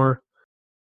Coromor,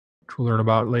 which we'll learn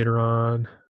about later on.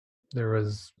 There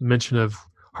was mention of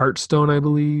Heartstone, I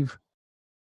believe,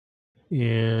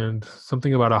 and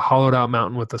something about a hollowed out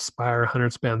mountain with a spire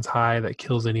 100 spans high that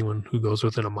kills anyone who goes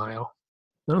within a mile.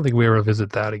 I don't think we ever visit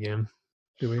that again,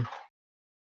 do we?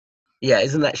 Yeah,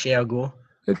 isn't that Shea Ghul?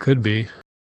 It could be.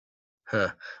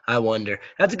 Huh. I wonder.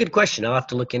 That's a good question. I'll have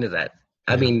to look into that.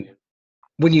 Yeah. I mean,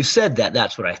 when you said that,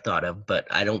 that's what I thought of, but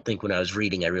I don't think when I was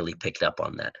reading I really picked up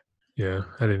on that. Yeah,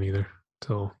 I didn't either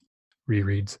until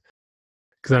rereads.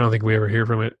 Because I don't think we ever hear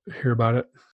about it.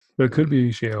 But it could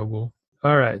be Shea Ghul.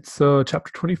 All right, so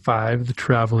chapter 25, The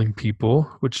Traveling People,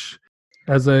 which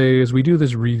as we do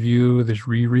this review, this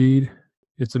reread,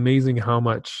 it's amazing how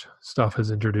much stuff is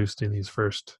introduced in these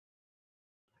first,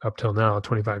 up till now,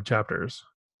 25 chapters.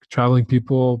 Traveling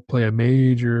people play a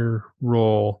major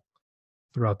role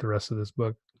throughout the rest of this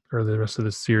book, or the rest of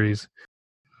this series,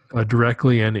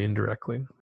 directly and indirectly.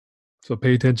 So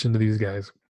pay attention to these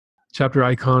guys. Chapter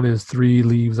icon is 3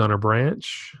 leaves on a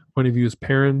branch. Point of view is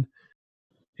Perrin.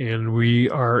 And we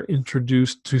are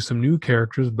introduced to some new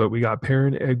characters, but we got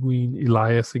Perrin, Egwene,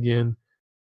 Elias again.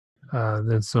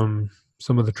 Then some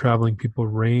of the traveling people,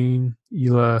 Rain,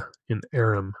 Ela, and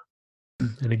Aram.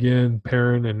 And again,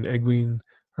 Perrin and Egwene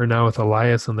are now with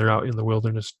Elias, and they're out in the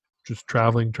wilderness just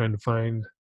traveling, trying to find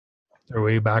their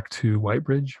way back to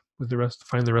Whitebridge with the rest,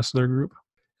 find the rest of their group.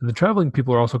 And the traveling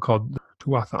people are also called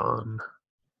Tuathan.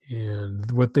 And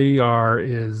what they are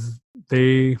is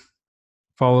they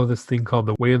follow this thing called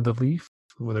the Way of the Leaf,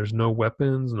 where there's no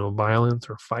weapons, no violence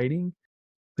or fighting.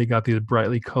 They got these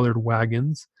brightly colored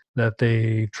wagons that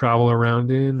they travel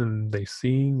around in, and they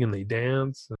sing and they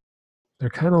dance. They're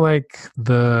kind of like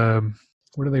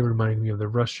what do they remind me of? The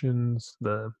Russians,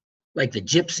 Like the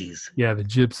gypsies. Yeah, the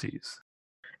gypsies.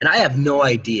 And I have no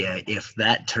idea if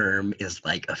that term is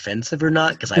like offensive or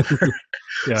not, because I've heard.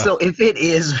 Yeah. So if it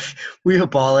is, we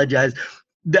apologize.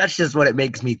 That's just what it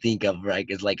makes me think of, right?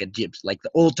 Is like a gypsy, like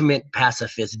the ultimate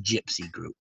pacifist gypsy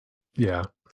group. Yeah.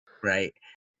 Right.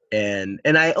 And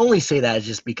I only say that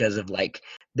just because of like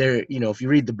they're, if you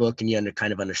read the book and you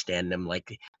kind of understand them,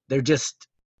 like they're just,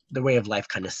 the way of life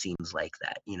kind of seems like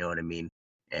that. You know what I mean?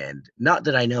 And not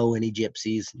that I know any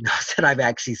gypsies, not that I've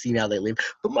actually seen how they live,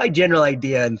 but my general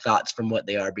idea and thoughts from what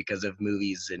they are because of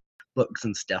movies and books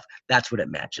and stuff, that's what it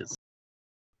matches.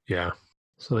 Yeah.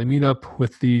 So they meet up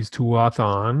with these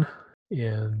Tuathan,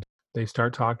 and they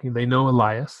start talking. They know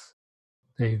Elias.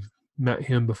 They've met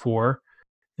him before,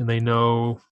 and they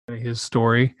know his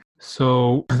story.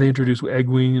 So they introduce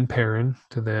Egwene and Perrin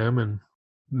to them and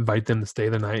invite them to stay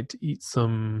the night to eat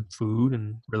some food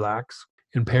and relax.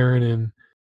 And Perrin and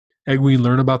Egwene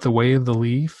learn about the Way of the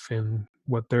Leaf and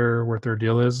what their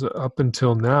deal is. Up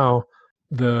until now,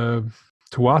 the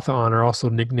Tuathan are also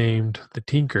nicknamed the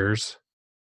Tinkers,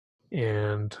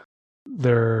 and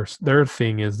their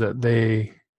thing is that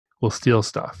they will steal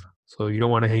stuff. So you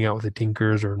don't want to hang out with the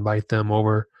Tinkers or invite them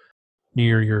over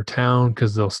near your town,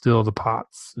 because they'll steal the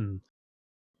pots and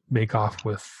make off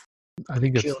with, I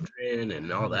think it's children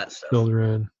and all that stuff.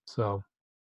 Children. So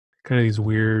kind of these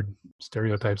weird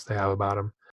stereotypes they have about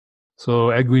them. So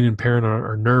Egwene and Perrin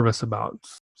are nervous about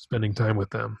spending time with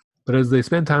them. But as they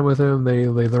spend time with them, they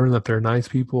learn that they're nice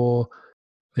people.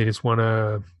 They just want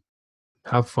to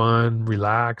have fun,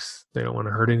 relax. They don't want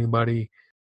to hurt anybody.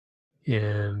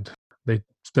 And they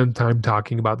spend time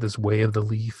talking about this Way of the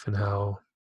Leaf and how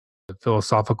the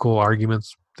philosophical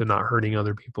arguments, they're not hurting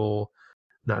other people,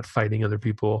 not fighting other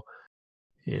people.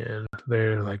 And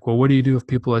they're like, well, what do you do if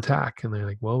people attack? And they're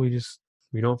like, well, we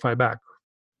don't fight back.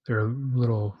 They're a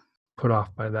little put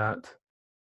off by that.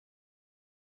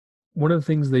 One of the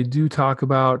things they do talk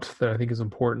about that I think is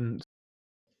important,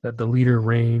 that the leader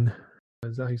Rain,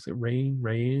 is that how you say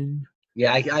Rain?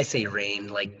 Yeah, I say rain,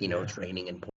 like, it's raining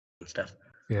and stuff.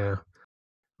 Yeah.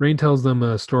 Rain tells them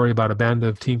a story about a band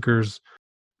of tinkers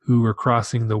who were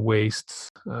crossing the wastes,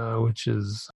 which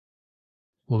is,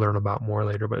 we'll learn about more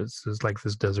later, but it's like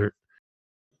this desert.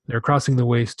 They're crossing the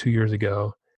waste 2 years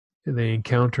ago. They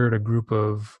encountered a group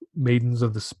of maidens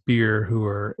of the spear who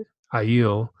are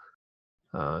Aiel,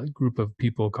 a group of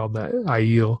people called that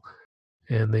Aiel.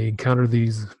 And they encountered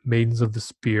these maidens of the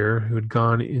spear who had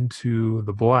gone into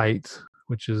the Blight,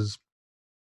 which is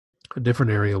a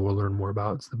different area we'll learn more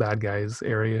about. It's the bad guys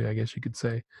area, I guess you could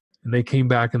say. And they came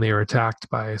back and they were attacked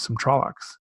by some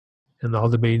Trollocs. And all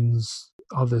the maidens,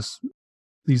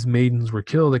 these maidens were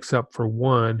killed except for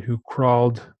one who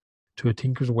crawled to a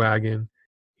tinker's wagon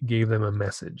and gave them a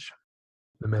message.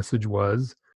 The message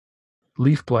was,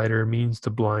 Leaf Blighter means to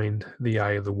blind the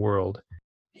eye of the world.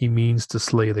 He means to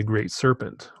slay the great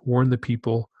serpent. Warn the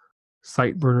people.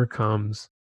 Sightburner comes.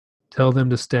 Tell them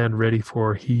to stand ready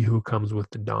for he who comes with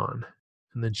the dawn.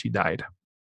 And then she died.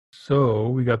 So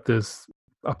we got this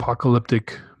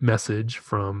apocalyptic message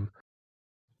from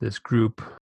this group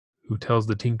who tells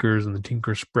the Tinkers, and the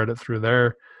Tinkers spread it through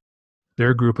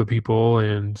their group of people.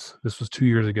 And this was 2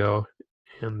 years ago.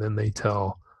 And then they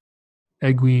tell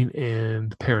Egwene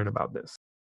and Perrin about this.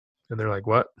 And they're like,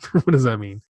 what? What does that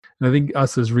mean? And I think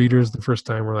us as readers, the first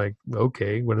time, we're like,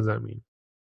 okay, what does that mean?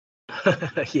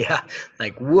 Yeah,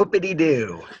 like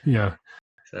whoopity-doo. Yeah.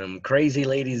 Some crazy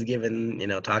ladies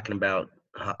talking about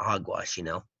hogwash,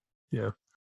 Yeah.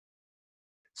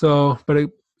 So, but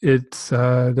it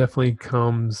definitely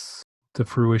comes to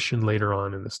fruition later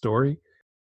on in the story.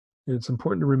 And it's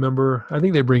important to remember. I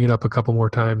think they bring it up a couple more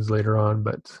times later on,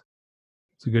 but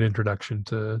it's a good introduction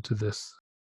to this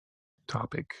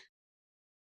topic.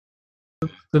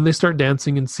 Then they start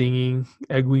dancing and singing.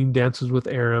 Egwene dances with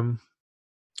Aram,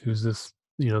 who's this,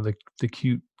 the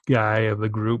cute guy of the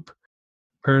group.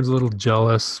 Perrin's a little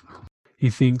jealous. He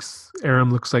thinks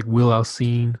Aram looks like Will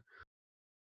Alcine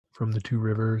from the Two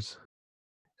Rivers.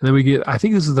 And then I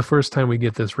think this is the first time we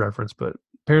get this reference, but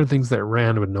Perrin thinks that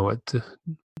Rand would know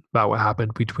about what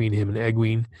happened between him and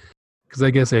Egwene. Because I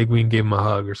guess Egwene gave him a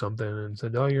hug or something and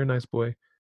said, "Oh, you're a nice boy."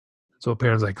 So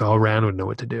Perrin's like, "Oh, Rand would know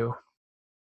what to do."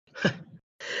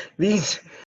 These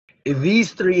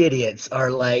three idiots are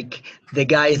like the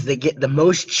guys that get the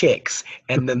most chicks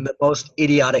and then the most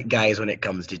idiotic guys when it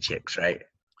comes to chicks, right?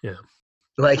 Yeah.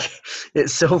 Like,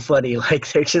 it's so funny.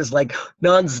 Like, they're just like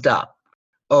nonstop.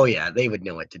 Oh, yeah, they would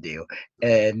know what to do.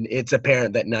 And it's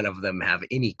apparent that none of them have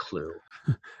any clue.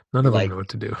 None of them know what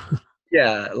to do.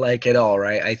 Yeah, like at all,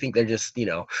 right? I think they're just,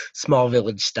 small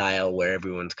village style where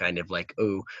everyone's kind of like,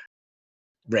 oh,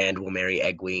 Rand will marry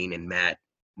Egwene and Matt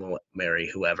will marry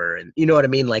whoever. And you know what I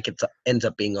mean? Like, it ends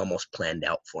up being almost planned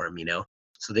out for them,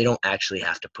 So they don't actually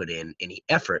have to put in any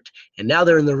effort. And now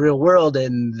they're in the real world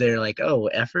and they're like, oh,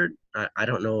 effort? I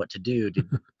don't know what to do. Did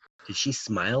she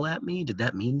smile at me? Did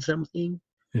that mean something?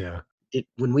 Yeah.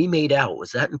 When we made out,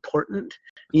 was that important?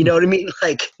 You know what I mean?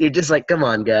 Like, you're just like, come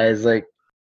on, guys. Like,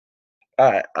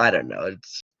 I don't know.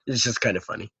 It's just kind of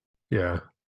funny. Yeah.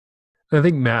 I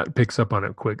think Matt picks up on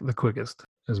it the quickest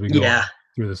as we go on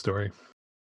through the story.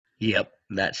 Yep,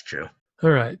 that's true.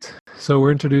 All right. So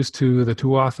we're introduced to the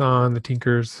Tuathon, the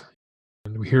Tinkers,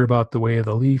 and we hear about the Way of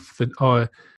the Leaf.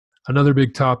 Another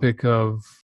big topic of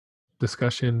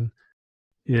discussion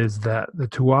is that the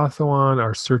Tuathon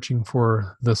are searching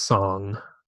for the song,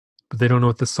 but they don't know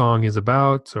what the song is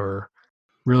about or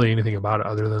really anything about it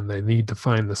other than they need to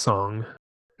find the song.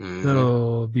 Mm-hmm.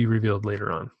 That'll be revealed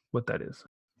later on what that is,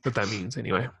 what that means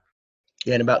anyway.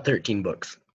 Yeah, in about 13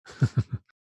 books.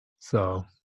 So,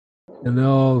 and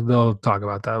they'll talk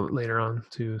about that later on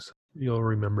too. So you'll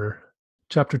remember.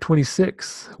 Chapter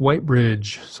 26,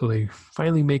 Whitebridge. So they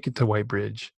finally make it to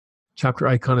Whitebridge. Chapter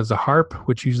icon is a harp,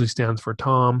 which usually stands for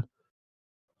Tom.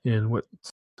 And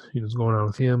what's going on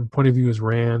with him. Point of view is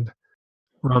Rand.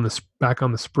 We're back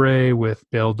on the spray with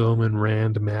Bayle Doman,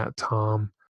 Rand, Matt,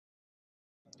 Tom,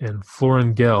 and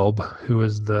Florin Gelb, who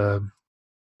is the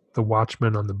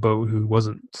watchman on the boat who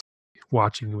wasn't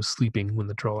watching, was sleeping when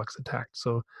the Trollocs attacked.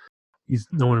 So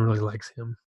no one really likes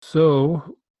him.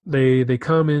 So they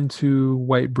come into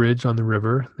Whitebridge on the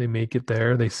river. They make it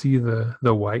there. They see the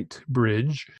White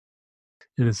Bridge.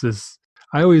 And it's this,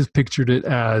 I always pictured it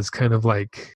as kind of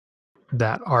like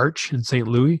that arch in St.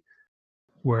 Louis,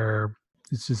 where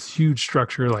it's this huge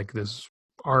structure, like this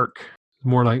arc.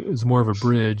 It's more of a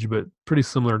bridge, but pretty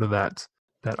similar to that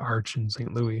arch in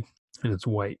St. Louis, and it's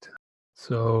white.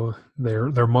 So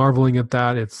they're marveling at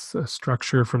that. It's a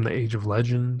structure from the Age of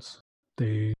Legends.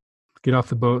 They get off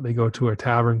the boat. They go to a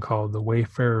tavern called the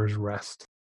Wayfarer's Rest,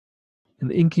 and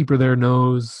the innkeeper there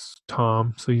knows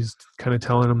Tom, so he's kind of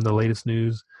telling him the latest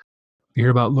news. You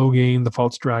hear about Loghain, the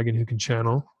false dragon who can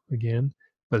channel again,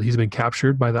 but he's been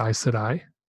captured by the Aes Sedai.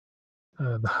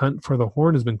 The hunt for the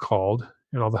horn has been called,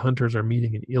 and all the hunters are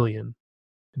meeting in Ilion.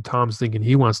 And Tom's thinking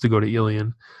he wants to go to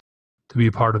Ilion to be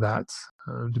a part of that,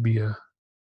 to be a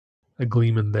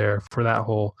gleeman there for that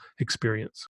whole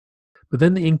experience. But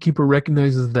then the innkeeper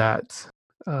recognizes that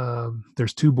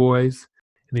there's two boys,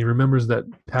 and he remembers that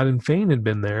Pat and Fane had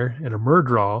been there, and a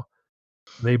Murdral.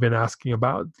 They've been asking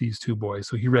about these two boys,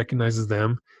 so he recognizes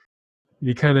them.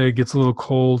 He kind of gets a little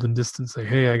cold and distant, say,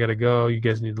 "Hey, I gotta go. You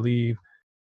guys need to leave."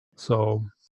 So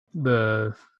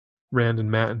the Rand and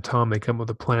Matt and Tom, they come up with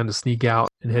a plan to sneak out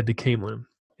and head to Caemlyn.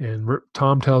 And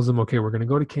Tom tells them, "Okay, we're going to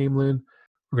go to Caemlyn.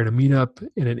 We're going to meet up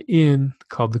in an inn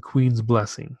called the Queen's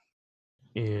Blessing."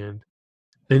 And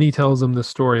then he tells them the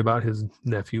story about his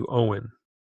nephew Owen,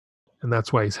 and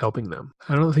that's why he's helping them.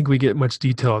 I don't think we get much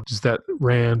detail, just that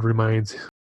Rand reminds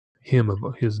him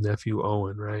of his nephew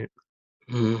Owen, right?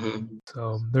 Mm-hmm.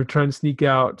 So they're trying to sneak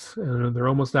out, and they're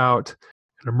almost out,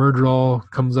 and a Murdral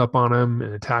comes up on him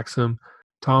and attacks him.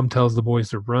 Tom tells the boys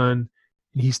to run,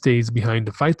 and he stays behind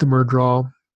to fight the Murdral,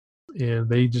 and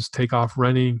they just take off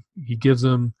running.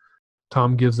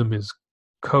 Tom gives them his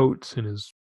coat and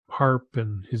his harp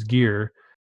and his gear,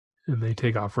 and they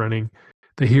take off running.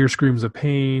 They hear screams of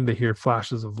pain, they hear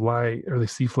flashes of light, or they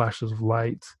see flashes of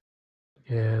light,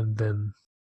 and then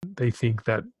they think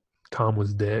that Tom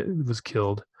was dead, was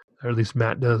killed, or at least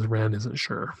Matt does. Rand isn't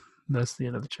sure. And that's the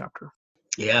end of the chapter.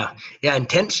 Yeah,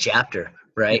 intense chapter,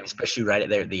 right? Yeah. Especially right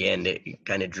there at the end, it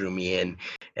kind of drew me in,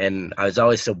 and I was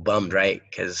always so bummed, right?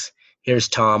 Because here's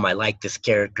Tom, I like this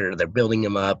character, they're building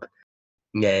him up,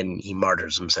 and then he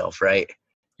martyrs himself, right?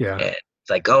 Yeah. And it's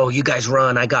like, oh, you guys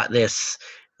run, I got this.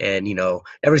 And,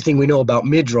 everything we know about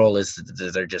Midroll is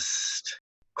they're just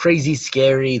crazy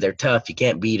scary. They're tough. You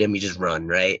can't beat them. You just run,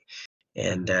 right?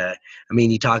 And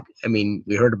we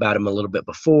heard about him a little bit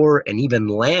before, and even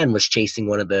Lan was chasing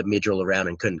one of the Midril around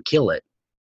and couldn't kill it.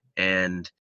 And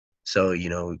so, we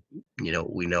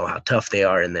know how tough they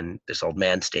are, and then this old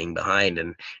man staying behind,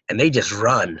 and they just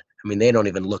run. They don't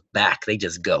even look back. They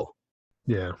just go.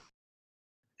 Yeah.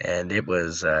 And it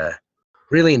was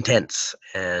really intense,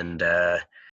 and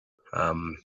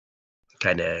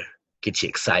kind of gets you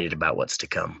excited about what's to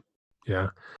come. Yeah.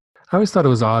 I always thought it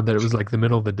was odd that it was like the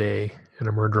middle of the day and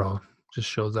a Murdral just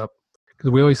shows up. Because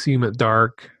we always see him at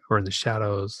dark or in the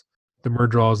shadows. The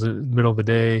Murdral is in the middle of the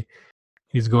day.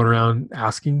 He's going around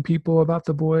asking people about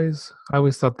the boys. I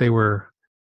always thought they were,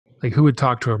 like, who would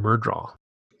talk to a Murdral?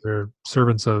 They're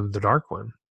servants of the Dark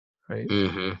One, right?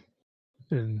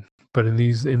 Mm-hmm. But in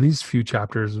these few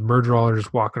chapters, Murdral are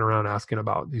just walking around asking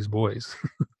about these boys.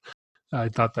 I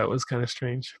thought that was kind of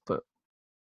strange, but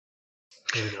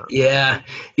maybe not. Yeah,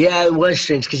 it was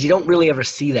strange because you don't really ever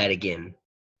see that again,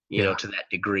 to that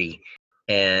degree,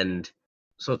 and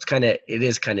so it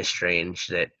is kind of strange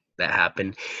that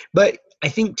happened. But I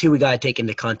think too we got to take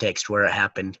into context where it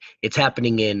happened. It's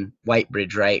happening in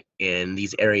Whitebridge, right? In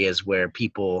these areas where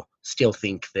people still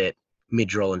think that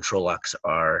Midril and Trollocs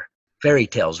are fairy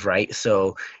tales, right?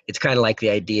 So it's kind of like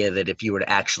the idea that if you were to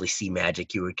actually see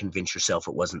magic, you would convince yourself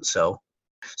it wasn't so.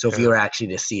 So if you were actually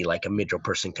to see like a Midril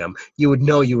person come, you would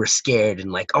know you were scared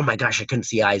and like, oh my gosh, I couldn't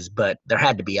see eyes, but there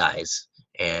had to be eyes,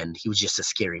 and he was just a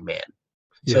scary man.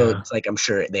 Yeah. So it's like I'm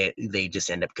sure they just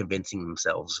end up convincing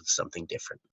themselves of something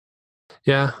different.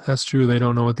 Yeah, that's true. They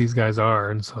don't know what these guys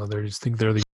are, and so they just think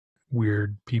they're these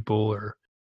weird people or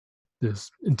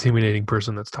this intimidating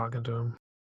person that's talking to them.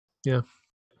 Yeah,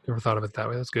 never thought of it that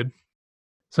way. That's good.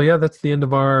 So yeah, that's the end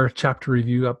of our chapter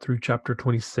review up through chapter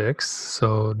 26.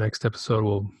 So next episode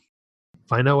we'll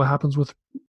find out what happens with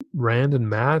Rand and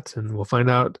Matt, and we'll find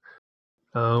out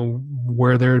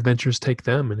where their adventures take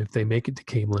them and if they make it to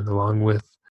Camelin along with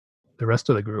the rest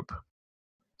of the group.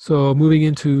 So moving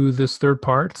into this third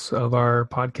part of our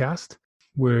podcast,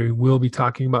 we will be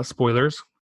talking about spoilers.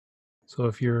 So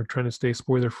if you're trying to stay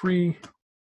spoiler free,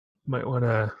 you might want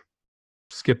to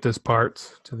skip this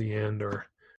part to the end or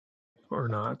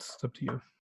not. It's up to you.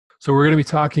 So we're going to be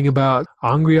talking about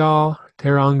ter'angreal,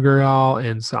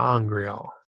 and ter'angreal.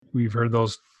 We've heard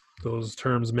those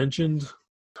terms mentioned.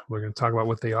 We're going to talk about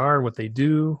what they are, what they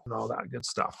do, and all that good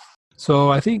stuff.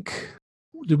 So I think,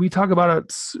 did we talk about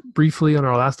it briefly on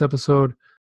our last episode?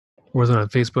 Or was it a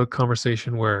Facebook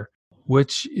conversation where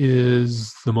which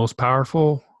is the most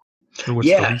powerful and which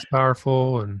is the least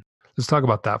powerful? And let's talk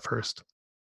about that first.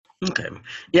 Okay.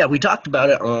 Yeah, we talked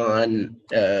about it on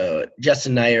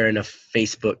Justin and I are in a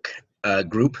Facebook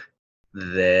group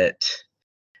that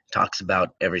talks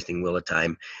about everything Wheel of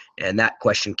Time, and that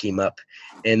question came up.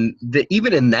 And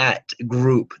even in that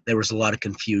group, there was a lot of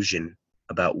confusion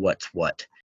about what's what.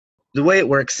 The way it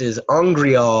works is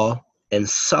ter'angreal and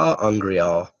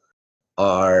ter'angreal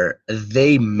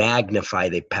they magnify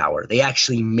the power. They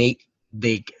actually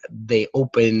they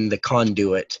open the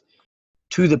conduit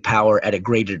to the power at a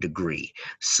greater degree.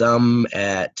 Some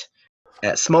at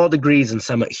small degrees and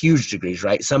some at huge degrees,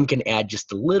 right? Some can add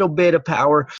just a little bit of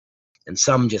power, and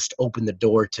some just open the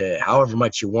door to however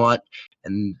much you want,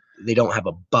 and they don't have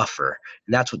a buffer.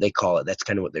 And that's what they call it. That's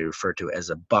kind of what they refer to as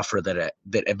a buffer that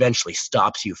eventually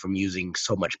stops you from using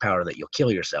so much power that you'll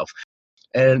kill yourself.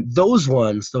 And those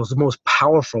most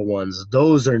powerful ones,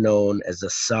 those are known as the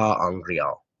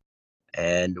ter'angreal.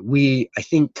 And I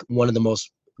think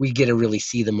we get to really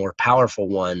see the more powerful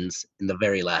ones in the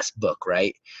very last book,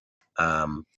 right?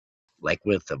 Like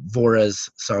with Vora's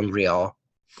ter'angreal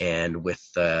and with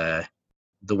the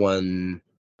one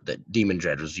that Demon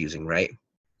Dread was using, right?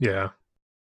 Yeah.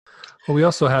 Well, we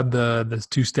also had the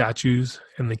two statues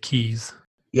and the keys.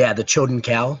 Yeah, the Choden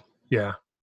Cal. Yeah.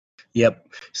 Yep.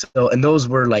 So, and those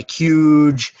were like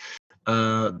huge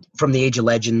from the Age of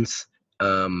Legends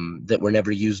that were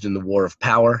never used in the War of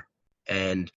Power.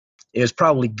 And it was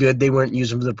probably good they weren't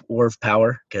using the War of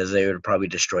Power because they would have probably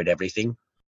destroyed everything.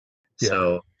 Yeah.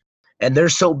 So, and they're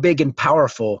so big and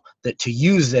powerful that to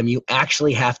use them, you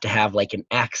actually have to have like an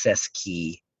access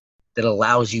key that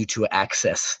allows you to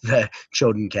access the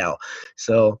Choden Cal.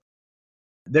 So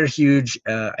they're huge.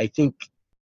 I think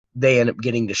they end up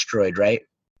getting destroyed, right?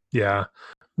 Yeah.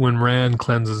 When Rand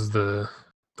cleanses the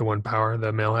one power,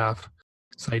 the male half,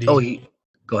 Saidin. Oh,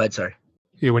 go ahead, sorry.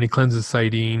 Yeah, when he cleanses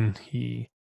Saidin,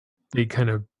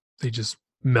 they just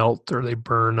melt or they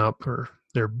burn up or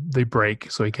they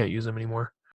break, so he can't use them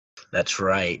anymore. That's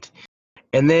right.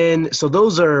 And then, so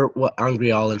those are what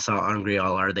ter'angreal and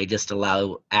ter'angreal are. They just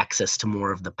allow access to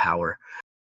more of the power.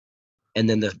 and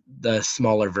then the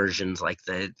smaller versions, like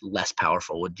the less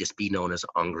powerful, would just be known as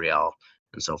angreal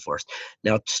and so forth.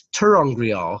 Now,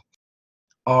 ter'angreal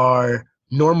are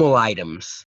normal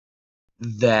items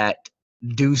that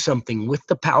do something with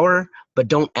the power, but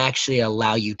don't actually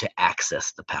allow you to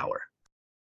access the power.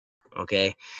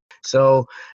 Okay, so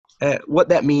what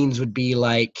that means would be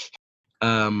like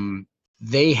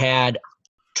they had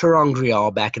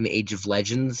ter'angreal back in the Age of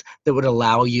Legends that would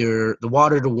allow the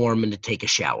water to warm and to take a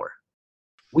shower.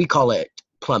 We call it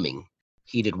plumbing,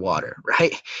 heated water,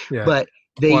 right? Yeah. But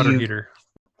Water heater.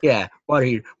 Yeah, water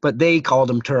heater. But they called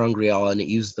them ter'angreal, and it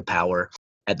used the power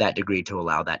at that degree to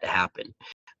allow that to happen.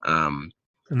 And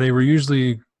they were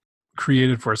usually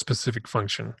created for a specific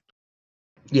function.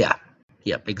 Yeah.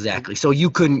 Yep, exactly. So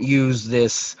you couldn't use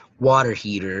this water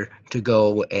heater to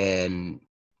go and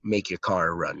make your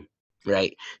car run,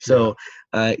 right? So,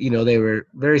 they were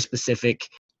very specific.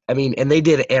 I mean, and they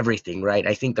did everything, right?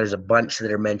 I think there's a bunch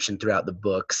that are mentioned throughout the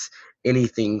books.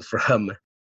 Anything from,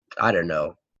 I don't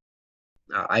know,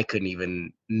 I couldn't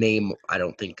even name, I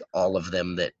don't think, all of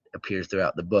them that appear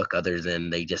throughout the book, other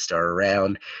than they just are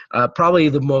around. Probably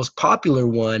the most popular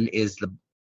one is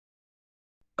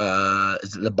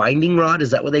the binding rod.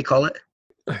 Is that what they call it?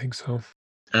 I think so.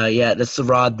 Yeah, that's the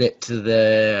rod that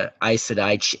the Aes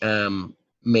Sedai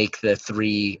make the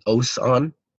 3 oaths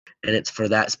on, and it's for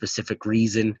that specific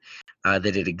reason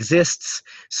that it exists.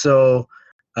 So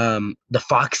the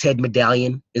fox head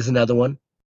medallion is another one.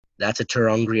 That's a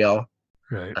ter'angreal.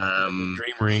 Right. The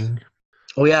dream ring.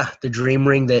 Oh yeah, the dream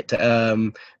ring that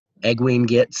Egwene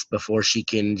gets before she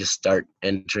can just start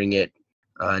entering it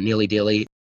nilly-dilly.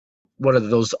 One of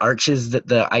those arches that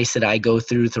the Aes Sedai go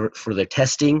through for their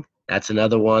testing. That's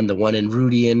another one. The one in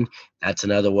Rudian. That's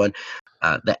another one.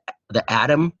 The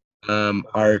Atom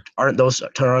aren't those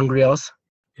ter'angreals?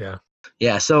 Yeah.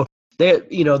 Yeah. So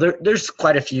there's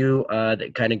quite a few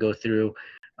that kind of go through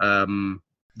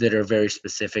that are very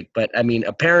specific. But I mean,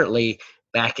 apparently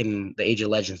back in the Age of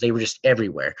Legends, they were just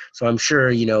everywhere. So I'm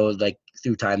sure like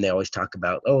through time they always talk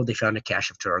about, oh, they found a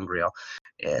cache of ter'angreal,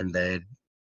 and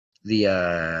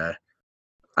the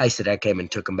Aes Sedai came and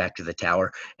took them back to the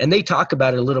tower. And they talk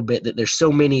about it a little bit, that there's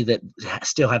so many that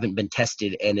still haven't been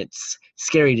tested, and it's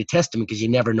scary to test them because you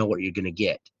never know what you're going to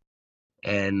get.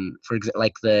 And for example,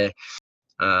 like for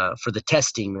the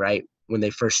testing, right, when they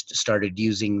first started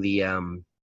using the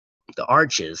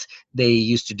arches, they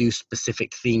used to do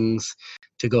specific things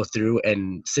to go through,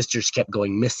 and sisters kept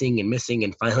going missing and missing,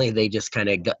 and finally they just kind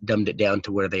of dumbed it down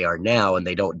to where they are now, and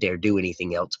they don't dare do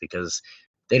anything else because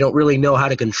they don't really know how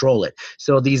to control it.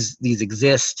 So these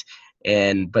exist,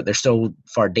 but they're so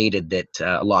far dated that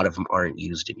a lot of them aren't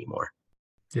used anymore.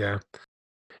 Yeah.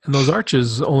 And those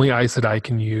arches only Aes Sedai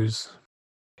can use.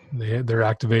 They're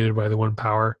activated by the one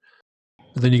power.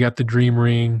 But then you got the Dream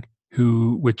Ring,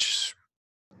 which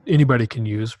anybody can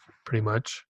use pretty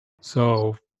much.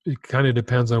 So it kind of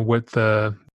depends on what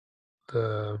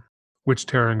which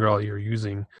ter'angreal you're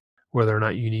using, whether or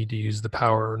not you need to use the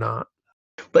power or not.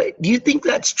 But do you think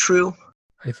that's true?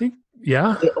 I think,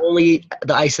 yeah. That only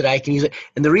the Aes Sedai can use it.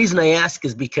 And the reason I ask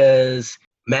is because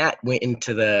Matt went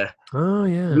into the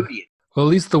Rudian. Well, at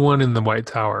least the one in the White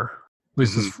Tower. At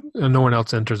least no one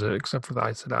else enters it except for the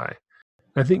Aes Sedai.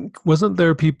 I think, wasn't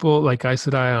there people like Aes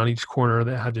Sedai on each corner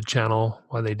that had to channel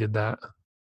while they did that?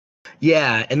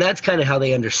 Yeah, and that's kind of how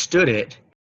they understood it.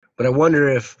 But I wonder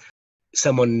if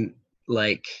someone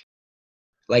like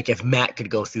if Matt could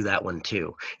go through that one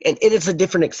too. And it's a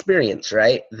different experience,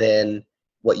 right, than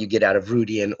what you get out of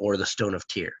Rudian or the Stone of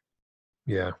Tyr.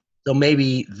 Yeah. So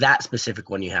maybe that specific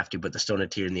one you have to, but the Stone of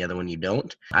Tyr and the other one you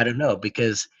don't. I don't know,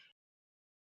 because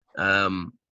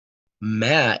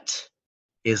Matt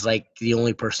is like the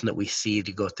only person that we see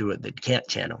to go through it that can't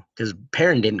channel, because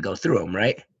Perrin didn't go through them,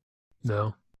 right?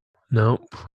 No.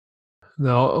 Nope.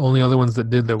 The only other ones that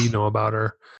did that we know about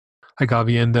are like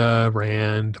Avienda,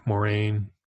 Rand, Moraine.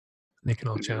 They can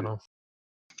all channel.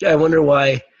 Yeah, I wonder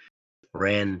why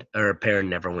Rand or Perrin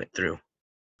never went through.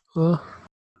 Well,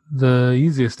 the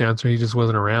easiest answer, he just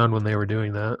wasn't around when they were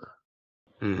doing that.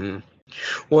 Mm-hmm.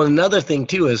 Well, another thing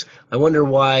too is I wonder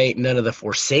why none of the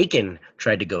Forsaken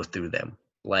tried to go through them.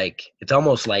 Like, it's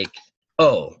almost like,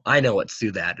 oh, I know what's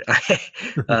through that.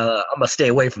 I'm gonna stay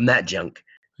away from that junk.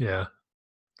 Yeah,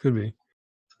 could be.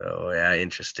 So yeah,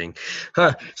 interesting.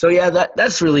 So yeah,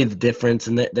 that's really the difference,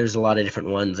 and there's a lot of different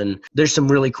ones, and there's some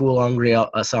really cool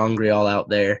sangreal out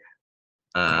there.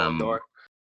 Kalendor.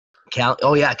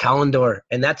 Kalendor,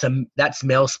 and that's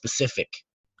male specific.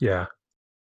 Yeah.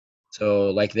 So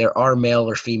like there are male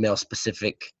or female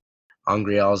specific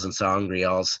angreals and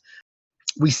sangreals.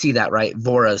 We see that, right?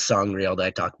 Vora's sangreal that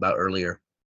I talked about earlier.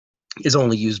 is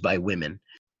only used by women.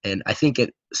 And I think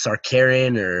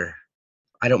Sarkarian, or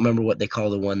I don't remember what they call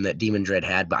the one that Demon Dread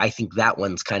had, but I think that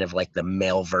one's kind of like the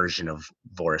male version of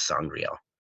Voris ter'angreal.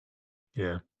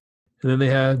 Yeah. And then they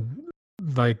had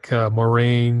like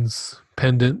Moraine's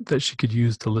pendant that she could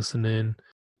use to listen in.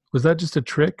 Was that just a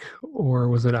trick, or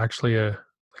was it actually an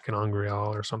ter'angreal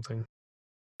or something?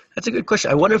 That's a good question.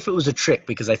 I wonder if it was a trick,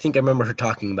 because I think I remember her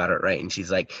talking about it, right? And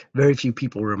she's like, very few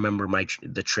people remember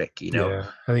the trick, you know? Yeah,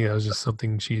 I think that was just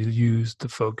something she used to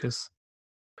focus.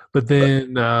 But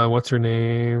then, what's her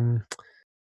name?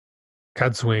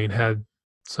 Cadswain had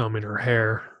some in her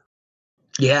hair.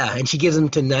 Yeah, and she gives them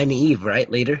to Nynaeve, right,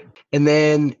 later? And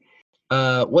then,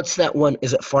 what's that one?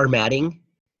 Is it Farmatting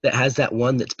that has that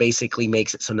one that's basically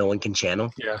makes it so no one can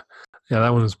channel? Yeah, that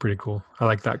one was pretty cool. I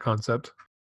like that concept.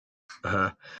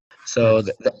 Uh-huh. So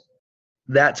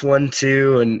that's one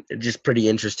too, and just pretty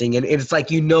interesting. And it's like,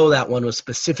 that one was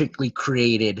specifically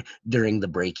created during the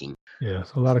breaking. Yeah,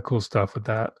 so a lot of cool stuff with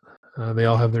that. They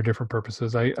all have their different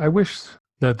purposes. I wish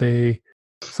that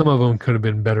some of them could have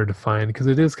been better defined, because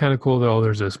it is kind of cool that, oh,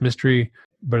 there's this mystery,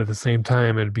 but at the same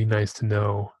time, it'd be nice to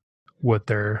know what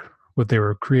they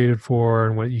were created for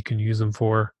and what you can use them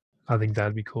for. I think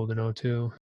that'd be cool to know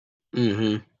too.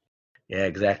 Mm-hmm. Yeah,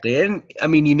 exactly. And I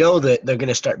mean, that they're going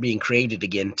to start being created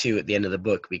again too at the end of the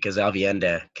book, because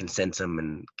Avienda can sense them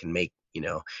and can make, and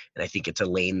I think it's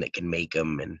Elaine that can make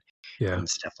them and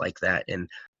stuff like that. And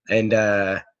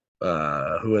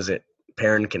who is it?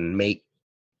 Perrin can make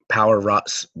power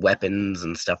rots weapons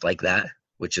and stuff like that,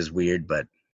 which is weird, but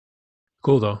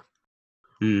Cool though.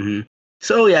 mm-hmm.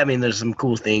 So yeah, I mean, there's some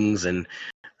cool things, and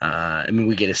I mean,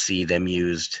 we get to see them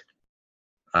used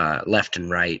left and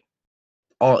right,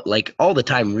 all the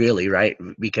time, really, right?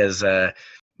 Because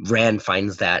Rand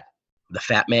finds that the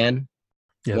fat man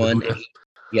one, The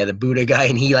Buddha. the Buddha guy,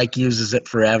 and he uses it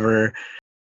forever.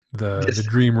 The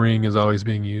dream ring is always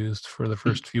being used for the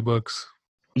first few books.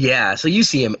 Yeah, so you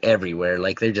see them everywhere,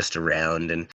 like they're just around,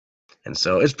 and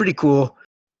so it's pretty cool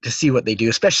to see what they do,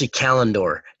 especially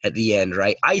Kalendor at the end,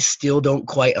 right? I still don't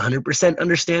quite 100%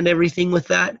 understand everything with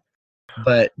that,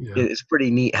 but it's pretty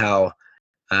neat how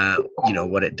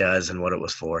what it does and what it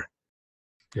was for.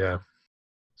 Yeah,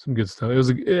 some good stuff.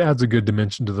 It adds a good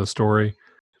dimension to the story.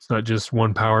 It's not just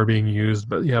one power being used,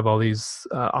 but you have all these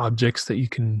objects that you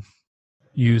can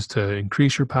use to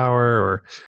increase your power or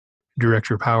direct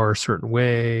your power a certain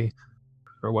way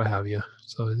or what have you.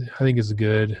 So I think it's a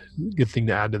good thing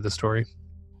to add to the story.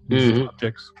 These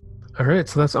objects. All right,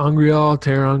 so that's ter'angreal,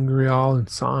 ter'angreal, and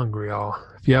sangreal.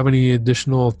 If you have any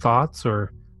additional thoughts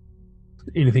or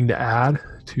anything to add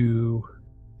to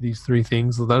these three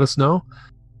things, let us know.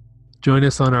 Join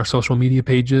us on our social media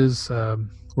pages.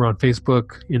 We're on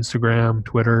Facebook, Instagram,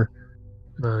 Twitter.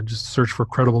 Just search for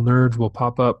Credible Nerds. We'll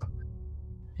pop up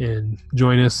and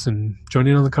join us and join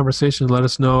in on the conversation. Let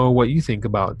us know what you think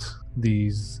about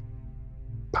these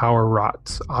power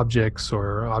rot objects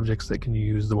or objects that can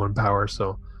use the one power.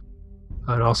 So,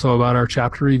 and also about our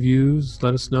chapter reviews.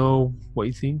 Let us know what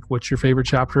you think. What's your favorite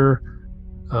chapter?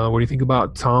 What do you think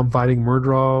about Tom fighting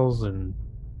Murdrals and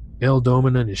Bayle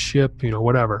Doman and his ship?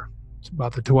 Whatever. It's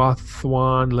about the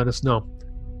Tuathwan. Let us know.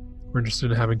 We're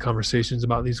interested in having conversations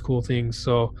about these cool things.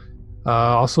 So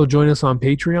also join us on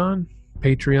Patreon,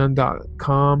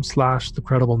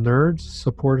 patreon.com/thecrediblenerds.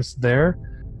 Support us there.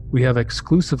 We have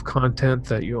exclusive content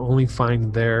that you only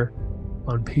find there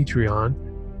on Patreon.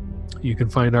 You can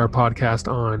find our podcast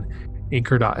on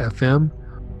anchor.fm,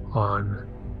 on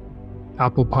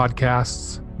Apple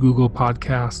Podcasts, Google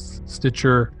Podcasts,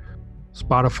 Stitcher,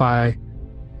 Spotify,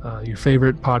 your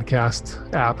favorite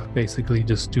podcast app. Basically,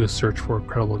 just do a search for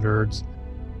Credible Nerds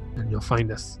and you'll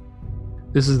find us.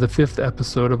 This is the 5th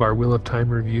episode of our Wheel of Time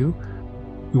review.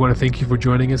 We want to thank you for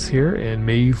joining us here, and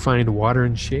may you find water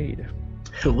and shade.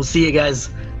 We'll see you guys.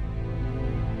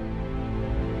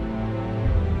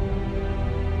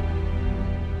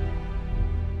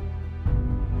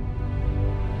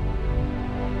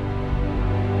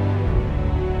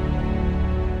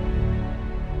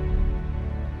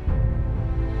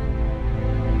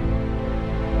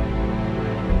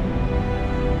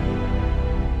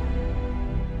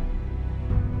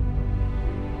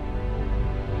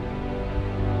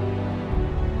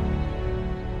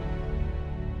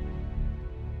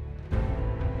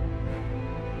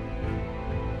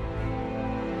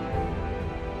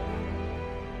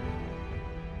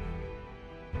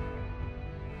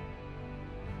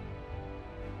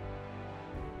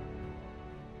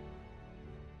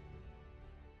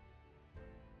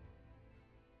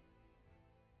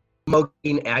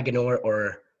 Moghine, Agenor,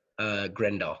 or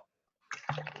Grendel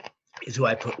is who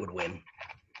I put would win.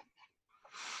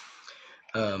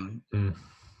 Um, Mm.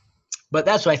 but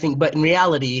that's what I think. But in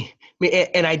reality,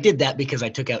 and I did that because I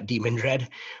took out Demon Dread.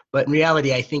 But in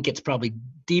reality, I think it's probably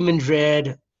Demon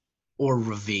Dread or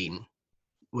Ravine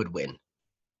would win.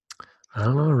 I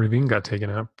don't know. Ravine got taken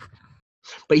out.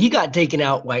 But he got taken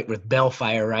out like with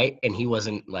Bellfire, right? And he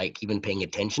wasn't like even paying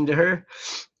attention to her.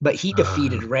 But he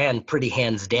defeated Rand pretty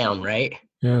hands down, right?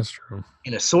 Yeah, that's true.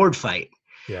 In a sword fight.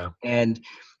 Yeah. And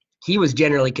he was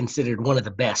generally considered one of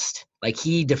the best. Like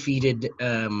he defeated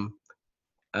Luce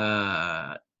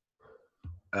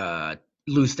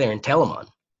Theron Telamon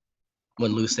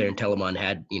when Luce Theron Telamon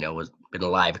had, was been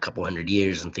alive a couple hundred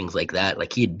years and things like that.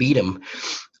 Like he had beat him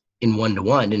in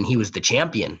 1-to-1 and he was the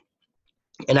champion.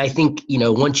 And I think,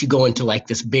 once you go into like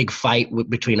this big fight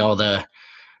between all the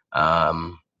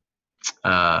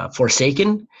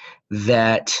Forsaken,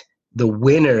 that the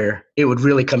winner, it would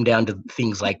really come down to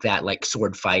things like that, like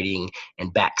sword fighting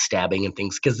and backstabbing and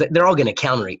things, because they're all going to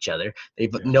counter each other.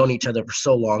 They've known each other for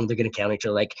so long, they're going to counter each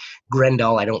other. Like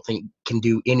Grendel, I don't think can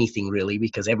do anything really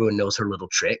because everyone knows her little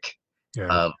trick.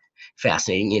 Yeah.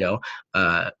 Fascinating,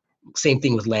 same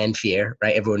thing with Lanfear,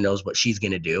 right? Everyone knows what she's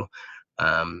going to do.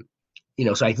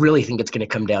 So I really think it's going to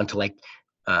come down to like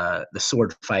the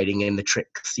sword fighting and the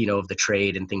tricks, of the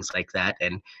trade and things like that.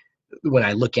 And when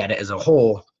I look at it as a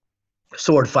whole,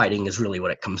 sword fighting is really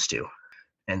what it comes to.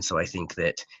 And so I think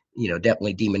that,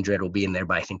 definitely Demon Dread will be in there,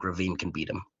 but I think Ravine can beat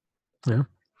him. Yeah.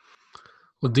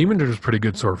 Well, Demon Dread is a pretty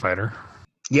good sword fighter.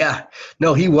 Yeah.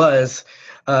 No, he was.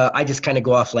 I just kind of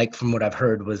go off like from what I've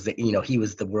heard was that, he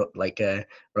was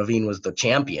Ravine was the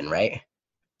champion, right?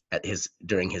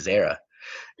 During his era.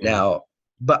 Yeah. Now,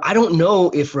 but I don't know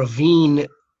if Ravine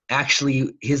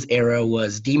actually his era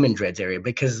was Demon Dread's era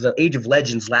because the Age of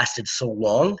Legends lasted so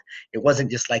long. It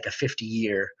wasn't just like a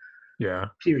 50-year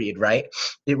period, right?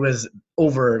 It was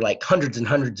over like hundreds and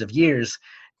hundreds of years.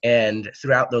 And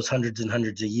throughout those hundreds and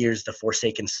hundreds of years, the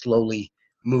Forsaken slowly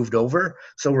moved over.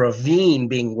 So Ravine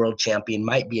being world champion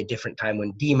might be a different time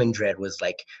when Demon Dread was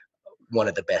like one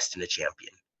of the best in the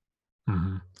champion.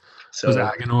 Mm-hmm. So was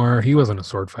Agenor. He wasn't a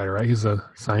sword fighter, right? He's a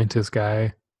scientist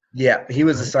guy. Yeah, he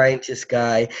was a scientist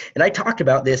guy. And I talked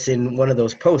about this in one of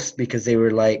those posts because they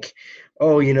were like,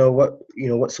 oh,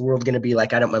 what's the world going to be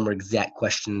like? I don't remember exact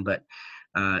question, but,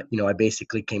 I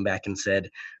basically came back and said,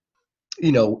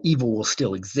 evil will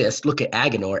still exist. Look at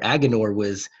Agenor. Agenor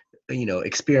was,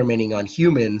 experimenting on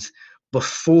humans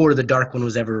before the Dark One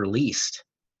was ever released.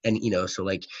 And, so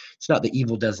like, it's not that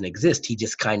evil doesn't exist. He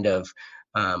just kind of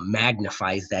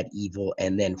magnifies that evil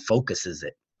and then focuses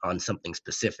it on something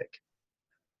specific.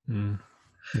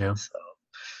 Yeah.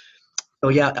 So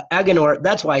yeah, Agenor,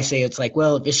 that's why I say it's like,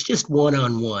 well, if it's just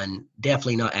one-on-one,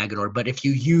 definitely not Agenor. But if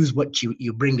you use what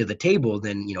you bring to the table,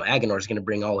 then, Agenor is going to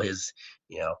bring all his,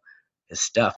 his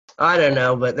stuff. I don't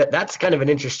know, but that's kind of an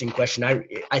interesting question.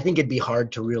 I think it'd be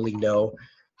hard to really know,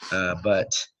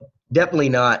 but definitely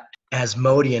not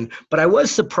Asmodean. But I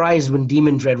was surprised when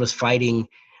Demon Dread was fighting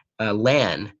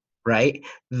Lan, right,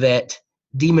 that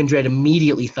Demon Dread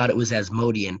immediately thought it was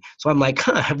Asmodean. So I'm like,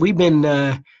 have we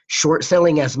been short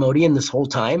selling Asmodean this whole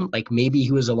time? Like maybe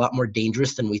he was a lot more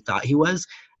dangerous than we thought he was.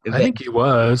 I think he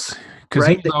was, because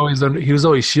he was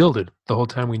always shielded the whole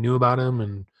time we knew about him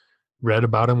and read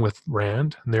about him with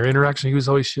Rand and their interaction. He was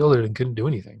always shielded and couldn't do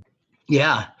anything.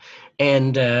 Yeah,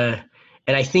 and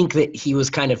I think that he was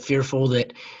kind of fearful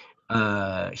that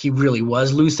he really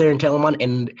was Luce Theron Telamon,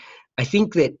 and I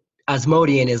think that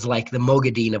Asmodean is like the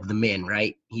Mogadine of the men,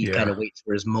 right? He kind of waits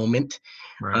for his moment.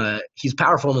 Right. He's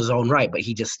powerful in his own right, but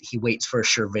he waits for a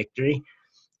sure victory.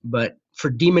 But for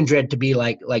Demon Dread to be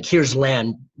like here's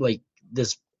Lan, like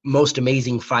this most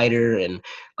amazing fighter, and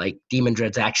like Demon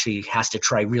Dread's actually has to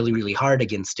try really, really hard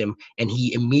against him, and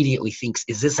he immediately thinks,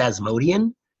 is this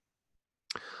Asmodean?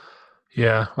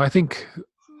 Yeah, I think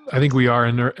we are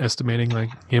underestimating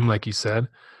like you said,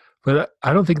 but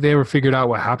I don't think they ever figured out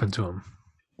what happened to him.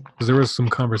 Because there was some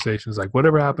conversations like,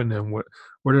 whatever happened to him?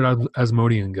 Where did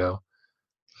Asmodean go?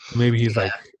 Maybe he's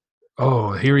like,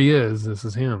 oh, here he is. This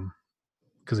is him.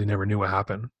 Because he never knew what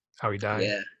happened, how he died.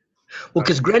 Yeah. Well,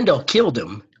 because Grendel killed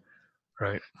him.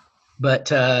 Right.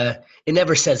 But it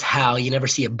never says how. You never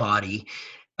see a body.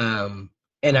 And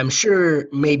I'm sure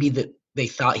maybe that they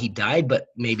thought he died, but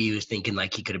maybe he was thinking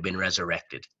like he could have been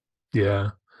resurrected.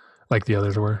 Yeah, like the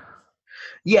others were.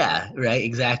 Yeah, right,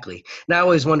 exactly. And I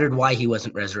always wondered why he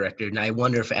wasn't resurrected, and I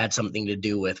wonder if it had something to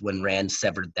do with when Rand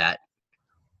severed that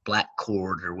black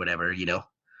cord or whatever,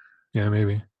 Yeah,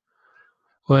 maybe.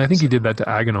 Well, I think he did that to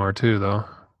Agenor too, though.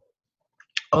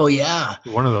 Oh, yeah.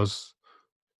 One of those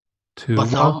two.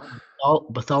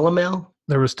 Bartholomew?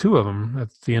 There was two of them at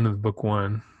the end of book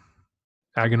one.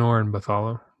 Agenor and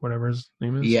Bathalo, whatever his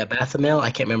name is. Yeah, Bathamel.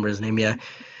 I can't remember his name. Yeah,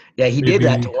 yeah, he did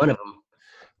that to Maybe one of them.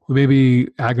 maybe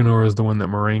Agenor is the one that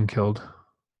Moraine killed,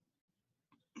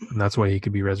 and that's why he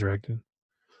could be resurrected.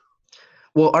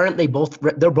 Well, aren't they both?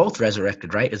 They're both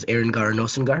resurrected, right? Is Erengar and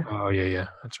Nosengar? Oh yeah,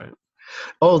 that's right.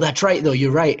 Oh, that's right. Though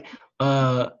you're right.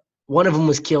 One of them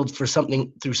was killed for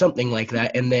something through something like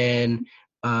that, and then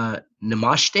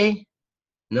Namaste.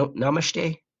 No,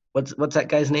 Namaste. What's that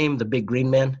guy's name? The big green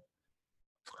man.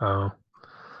 Oh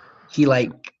He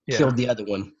like yeah, killed the other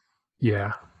one.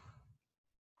 yeah.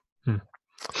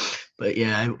 But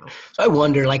yeah, so I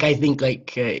wonder. Like, I think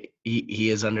like he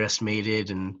is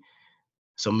underestimated, and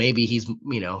so maybe he's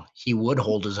he would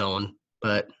hold his own.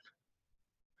 But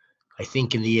I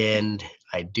think in the end,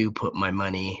 I do put my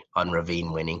money on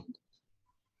Ravine winning.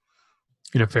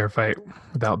 In a fair fight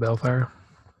without Balefire.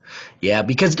 Yeah,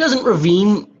 because doesn't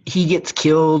Ravine he gets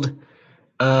killed?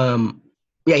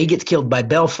 Yeah, he gets killed by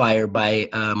Bellfire by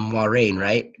Moiraine,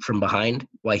 right, from behind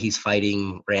while he's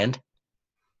fighting Rand.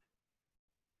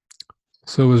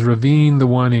 So was Ravine the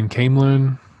one in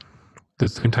Camelin? The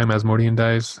same time Asmodean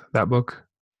dies. That book.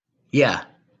 Yeah.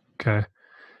 Okay.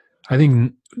 I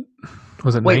think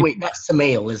was it Wait, that's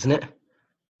Samael, isn't it?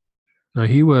 No,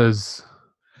 he was.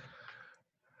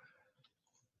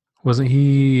 Wasn't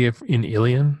he in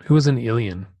Ilion? Who was in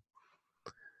Ilion?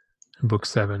 In book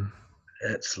 7.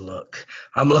 Let's look.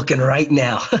 I'm looking right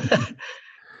now.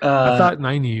 I thought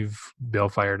Nynaeve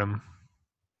Balefired him.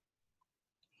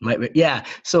 Might be, yeah.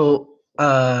 So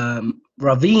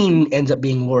Ravine ends up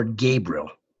being Lord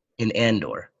Gabriel in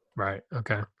Andor. Right.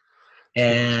 Okay.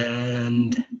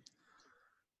 And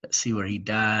let's see where he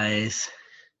dies.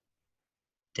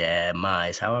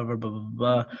 Demise. However, blah, blah,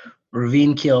 blah.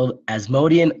 Ravine killed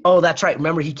Asmodean. Oh, that's right.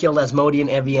 Remember, he killed Asmodean,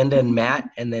 Avienda, and Matt,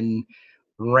 and then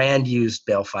Rand used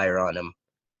Balefire on him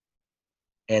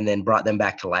and then brought them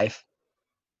back to life.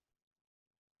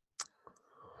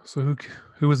 So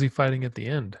who was he fighting at the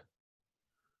end?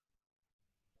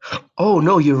 Oh,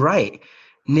 no, you're right.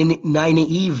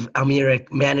 Nynaeve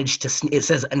Amira managed to, it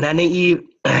says Nynaeve,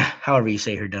 however you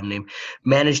say her dumb name,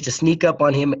 managed to sneak up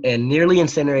on him and nearly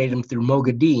incinerate him through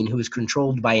Mogadeen, who is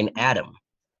controlled by an Adam.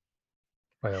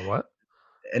 By a what?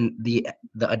 And the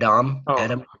Adam. Oh,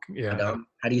 Adam. yeah. Adam.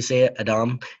 How do you say it?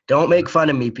 Adam. Don't make fun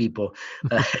of me, people.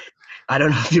 I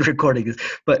don't know if you're recording this,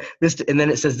 but this, and then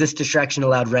it says this distraction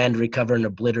allowed Rand to recover and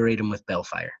obliterate him with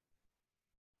Bellfire.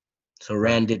 So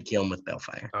Rand did kill him with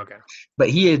Bellfire. Okay. But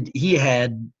he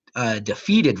had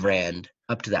defeated Rand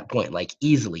up to that point, like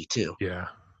easily too. Yeah.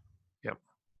 Yep.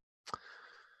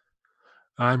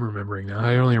 I'm remembering now.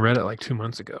 I only read it like 2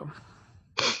 months ago.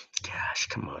 Gosh,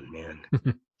 come on, man.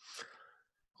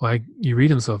 Like you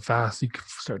read them so fast, you can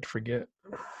start to forget.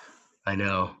 I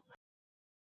know.